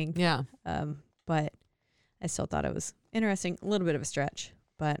Harriet thing. Yeah. But I still thought it was interesting, a little bit of a stretch,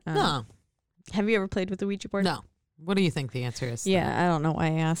 But No, have you ever played with the Ouija board? no. What do you think the answer is? Yeah, I don't know why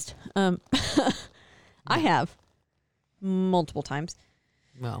I asked. I have multiple times.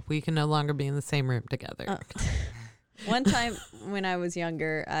 Well, we can no longer be in the same room together. One time when I was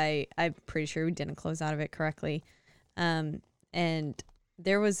younger, I'm pretty sure we didn't close out of it correctly. And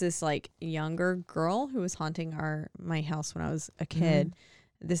there was this like younger girl who was haunting my house when I was a kid.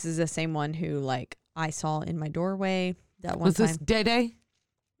 This is the same one who like I saw in my doorway that one Was time. this Day Day?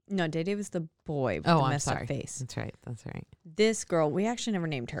 No, Day was the boy with Oh, the I'm messed sorry. up face. That's right. That's right. This girl, we actually never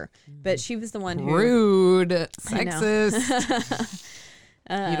named her, but she was the one who Rude, I know. sexist.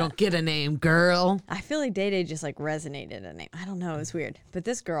 You don't get a name, girl. I feel like Day just like resonated a name. I don't know. It was weird. But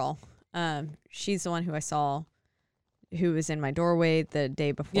this girl, she's the one who I saw who was in my doorway the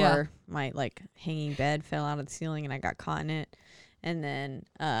day before my like hanging bed fell out of the ceiling and I got caught in it. And then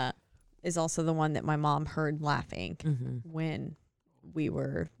is also the one that my mom heard laughing when we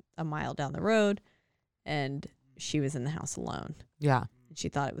were a mile down the road and she was in the house alone. Yeah. And she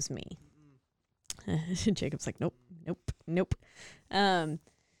thought it was me. Jacob's like, nope.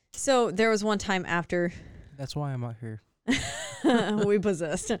 So there was one time after That's why I'm out here. we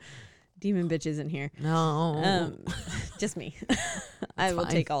possessed demon bitches in here. No. Just me. I will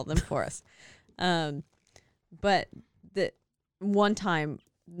fine. take all of them for us. But the one time,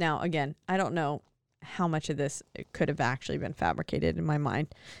 now again, I don't know how much of this it could have actually been fabricated in my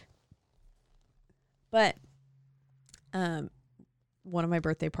mind. But one of my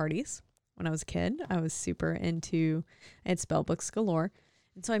birthday parties when I was a kid, I was super into, I had spell books galore.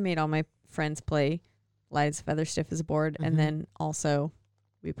 And so I made all my friends play Light as a Feather, Stiff as a Board. And then also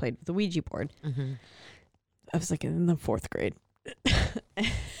we played with the Ouija board. I was like in the 4th grade.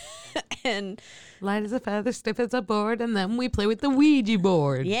 And Light as a feather, stiff as a board, and then we play with the Ouija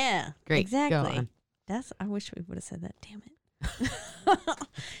board. yeah, Great. Go exactly. on. I wish we would have said that. Damn it.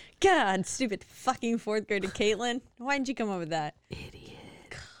 God, stupid fucking 4th grader Caitlin. Why didn't you come up with that? Idiot.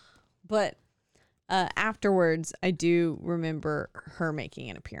 But afterwards, I do remember her making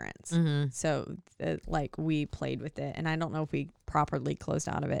an appearance. So, like, we played with it. And I don't know if we properly closed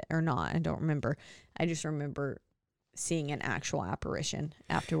out of it or not. I don't remember. I just remember seeing an actual apparition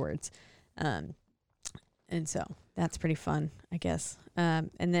afterwards. And so that's pretty fun, I guess. And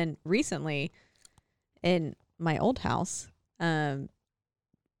then recently in my old house,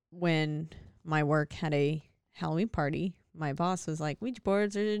 when my work had a Halloween party, my boss was like, Ouija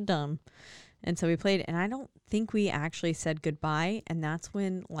boards are dumb. And so we played, and I don't think we actually said goodbye. And that's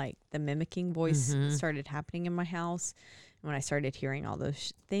when like the mimicking voice started happening in my house. When I started hearing all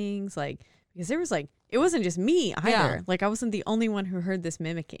those things, like, because there was like, it wasn't just me either. Yeah. Like I wasn't the only one who heard this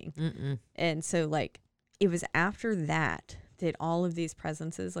mimicking. And so like, it was after that all of these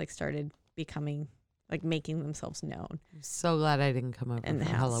presences like started becoming, like making themselves known. I'm so glad I didn't come over In the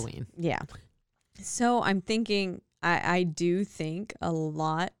for house. Halloween. Yeah. So I'm thinking, I do think a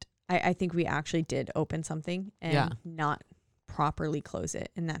lot. I think we actually did open something and not properly close it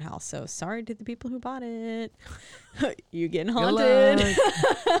in that house. So sorry to the people who bought it. You getting haunted.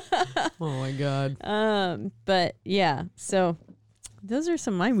 Oh my God. But yeah, so those are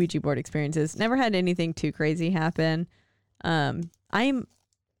some of my Ouija board experiences. Never had anything too crazy happen. I'm,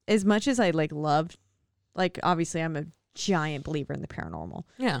 as much as I like loved, like obviously I'm a giant believer in the paranormal.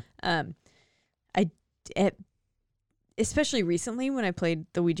 Yeah. Especially recently when I played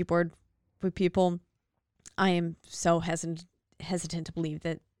the Ouija board with people, I am so hesitant to believe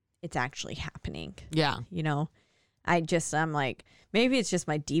that it's actually happening. Yeah. You know, I'm like, maybe it's just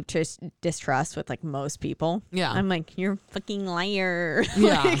my deep distrust with like most people. Yeah. I'm like, you're a fucking liar.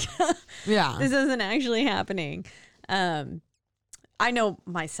 Yeah. Like, Yeah. this isn't actually happening. I know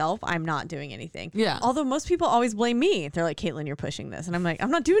myself, I'm not doing anything. Yeah. Although most people always blame me. They're like, Caitlin, you're pushing this. And I'm like, I'm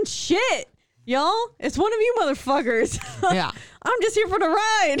not doing shit. Y'all, it's one of you motherfuckers. Yeah. I'm just here for the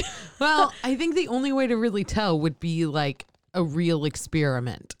ride. Well, I think the only way to really tell would be like a real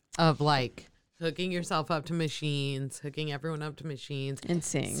experiment of like hooking yourself up to machines, hooking everyone up to machines, And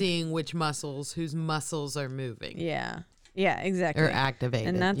seeing. whose muscles are moving Yeah. Yeah, exactly. or activated.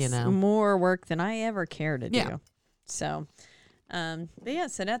 And that's you know, more work than I ever care to do. Yeah. So, but yeah,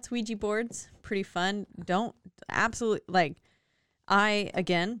 so that's Ouija boards. Pretty fun. Don't absolutely like,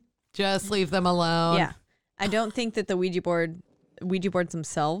 just leave them alone. yeah, I don't think that the Ouija boards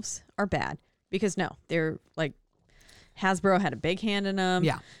themselves are bad because no, they're like Hasbro had a big hand in them.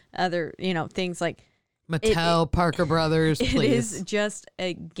 Yeah. Other, things like Mattel, Parker Brothers, it please. is just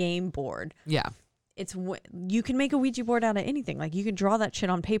a game board. Yeah. You can make a Ouija board out of anything. Like you can draw that shit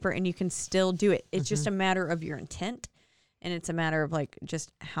on paper and you can still do it. It's just a matter of your intent, and it's a matter of like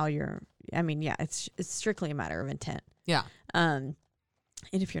just how it's strictly a matter of intent. Yeah.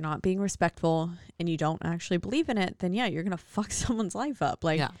 And if you're not being respectful and you don't actually believe in it, then yeah, you're going to fuck someone's life up.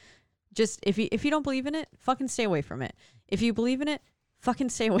 Like, just if you don't believe in it, fucking stay away from it. If you believe in it, fucking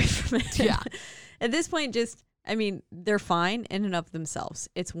stay away from it. Yeah. At this point, they're fine in and of themselves.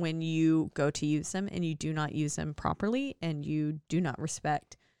 It's when you go to use them and you do not use them properly and you do not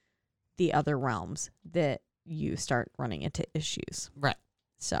respect the other realms that you start running into issues. Right.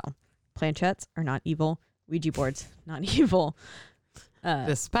 So, planchettes are not evil. Ouija boards, not evil.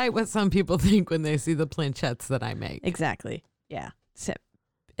 Despite what some people think when they see the planchettes that I make. Exactly. Yeah. So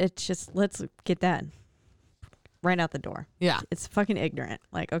it's just, let's get that right out the door. Yeah. It's fucking ignorant.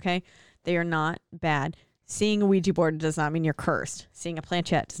 Like, okay, they are not bad. Seeing a Ouija board does not mean you're cursed. Seeing a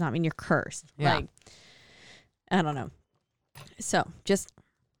planchette does not mean you're cursed. Yeah. Like, I don't know. So just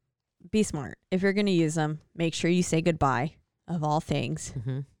be smart. If you're going to use them, make sure you say goodbye of all things.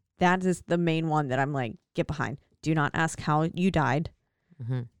 Mm-hmm. That is the main one that I'm like, get behind. Do not ask how you died.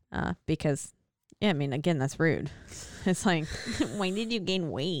 Mm-hmm. Because, yeah, I mean, again, that's rude. It's like, why did you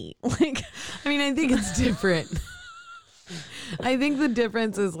gain weight? Like, I mean, I think it's different. I think the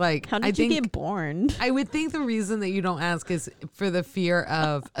difference is like, how did you get born? I would think the reason that you don't ask is for the fear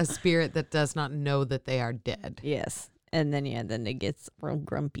of a spirit that does not know that they are dead. Yes. And then, then it gets real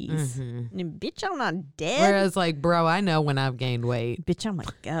grumpies. Mm-hmm. And, bitch, I'm not dead. Whereas like, bro, I know when I've gained weight. Bitch, I'm a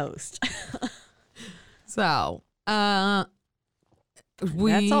ghost. So,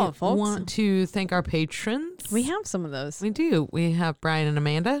 we That's all, folks. want to thank our patrons. We have some of those. We do. We have Brian and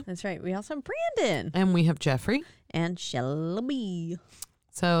Amanda. That's right. We also have Brandon. And we have Jeffrey. And Shelby.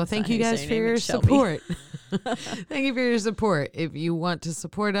 So thank you not how you guys say for your name, your it's Shelby. support. Thank you for your support. If you want to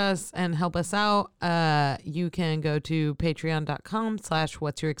support us and help us out, you can go to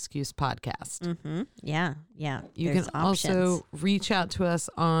patreon.com/whatsyourexcusepodcast. Mm-hmm. Yeah. Yeah. You There's can options. also reach out to us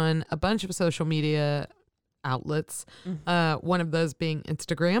on a bunch of social media outlets. One of those being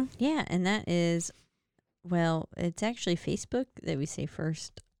Instagram. Yeah. And that is, well, it's actually Facebook that we say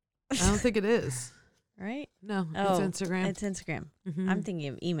first. I don't think it is. Right? No, Oh, it's Instagram. It's Instagram. Mhm. I'm thinking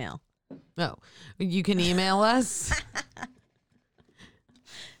of email. Oh, you can email us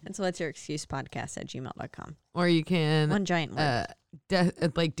And so what's your excuse podcast at gmail.com. or you can One giant word.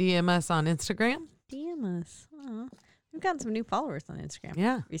 like DM us on Instagram. DM us. Aw. We've gotten some new followers on Instagram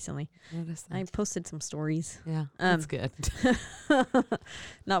Yeah. recently. Notice that. I posted some stories. Yeah, that's good.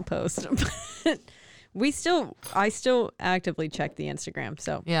 Not post. But I still actively check the Instagram.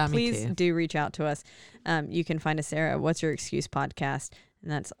 So Yeah, me please too. do reach out to us. You can find us there at What's Your Excuse Podcast.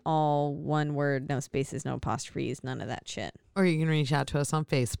 And that's all one word, no spaces, no apostrophes, none of that shit. Or you can reach out to us on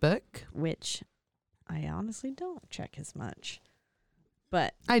Facebook. Which I honestly don't check as much.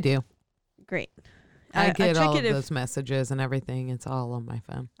 But I do. great. I get check all it of if- those messages and everything. It's all on my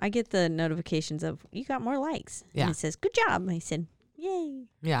phone. I get the notifications of you got more likes. Yeah. And it says, good job. And I said, yay.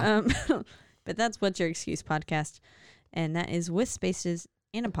 Yeah. But that's What's Your Excuse Podcast. And that is with spaces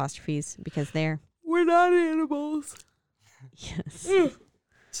and apostrophes because they're, We're not animals. yes,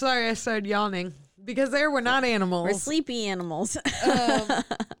 Sorry, I started yawning because we're not animals. we're sleepy animals.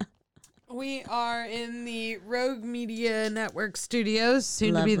 We are in the Rogue Media Network studios,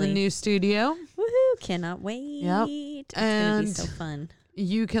 soon to be the Lovely. new studio. Woohoo. Cannot wait. Yep. It's going to be And- so fun.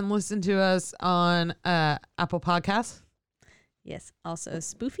 You can listen to us on Apple Podcasts, Yes. Also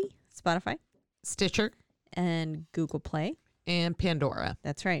Spoofy, Spotify, Stitcher, and Google Play. and Pandora.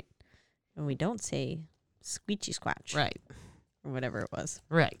 That's right. And we don't say squeechy squatch. Right. Or whatever it was.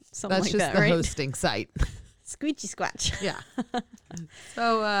 Right. Something That's like just that, the right? hosting site. Squeechy squatch. Yeah.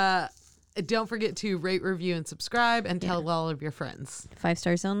 So don't forget to rate, review, and subscribe and tell all of your friends. 5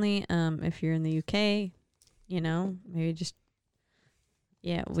 stars only. If you're in the UK, maybe just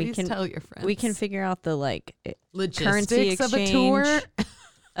we Please can tell your friends. we can figure out the currency logistics exchange. of a tour.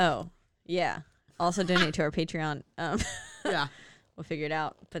 Oh, yeah. Also donate to our Patreon. Yeah. We'll figure it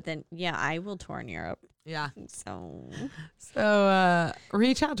out. But then I will tour in Europe. Yeah. So So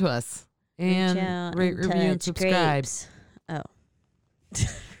reach out to us and reach out rate, and review, and touch subscribe. grapes. Oh.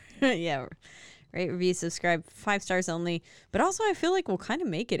 Yeah. Rate, review, subscribe. 5 stars only. But also I feel like we'll kind of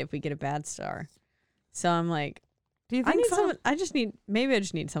make it if we get a bad star. So I'm like, Do you I think need so? someone. Maybe I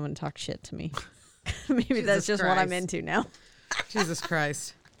just need someone to talk shit to me. Maybe Jesus that's just what I'm Christ. into now. Jesus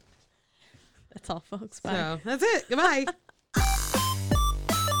Christ. That's all, folks. Bye. So that's it. Goodbye.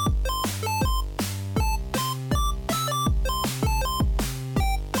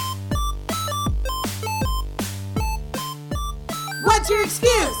 What's your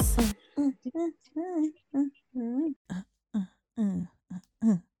excuse?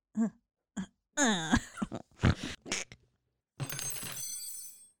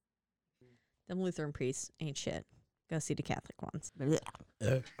 Them Lutheran priests ain't shit. Go see the Catholic ones.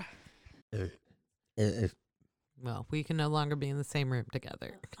 Well, we can no longer be in the same room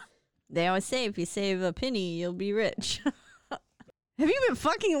together. They always say if you save a penny, you'll be rich. Have you been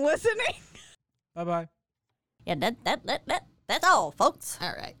fucking listening? Bye-bye. Yeah, that's all, folks.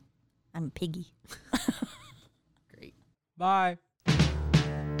 All right. I'm Piggy. Great. Bye.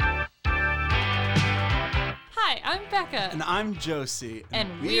 Hi, I'm Becca. And I'm Josie. And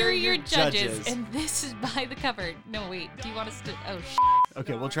we're your judges. And this is By the Cover. No, wait. Do you want us to... Oh,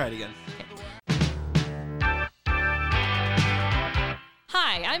 Okay, we'll try it again. Okay.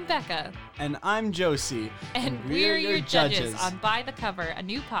 Hi, I'm Becca. And I'm Josie. And we're your judges on By the Cover, a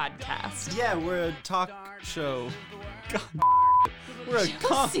new podcast. Yeah, we're a talk show. God. We're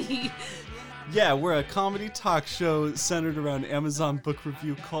Josie. We're a comedy talk show centered around Amazon book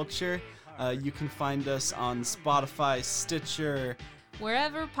review culture. You can find us on Spotify, Stitcher,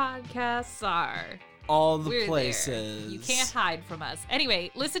 wherever podcasts are. All the We're places. There. You can't hide from us. Anyway,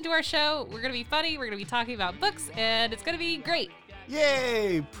 listen to our show. We're going to be funny. We're going to be talking about books, and it's going to be great.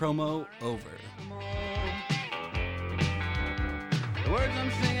 Yay! Promo over. The words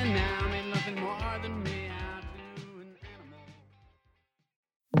I'm singing now mean nothing more than me out to an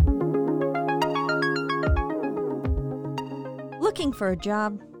animal. Looking for a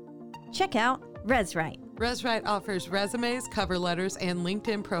job? Check out ResWrite. ResWrite offers resumes, cover letters, and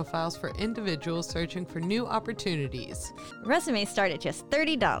LinkedIn profiles for individuals searching for new opportunities. Resumes start at just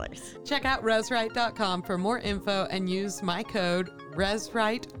 $30. Check out ResWrite.com for more info and use my code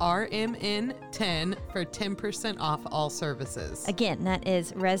ResWriteRMN10 for 10% off all services. Again, that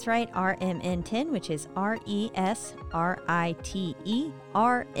is ResWrite RMN10, which is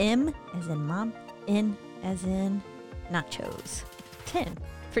ResRiteERM as in mom, N as in nachos. 10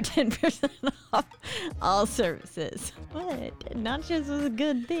 for 10% off all services. What? Nachos was a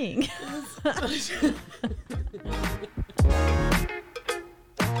good thing.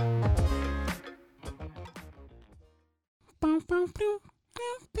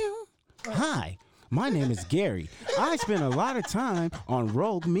 Hi, my name is Gary. I spend a lot of time on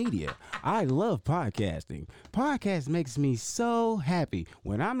Rogue Media. I love podcasting. Podcast makes me so happy.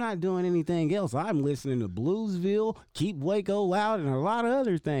 When I'm not doing anything else, I'm listening to Bluesville, Keep Waco Loud, and a lot of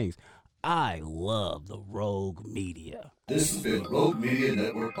other things. I love the Rogue Media. This has been Rogue Media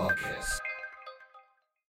Network Podcast.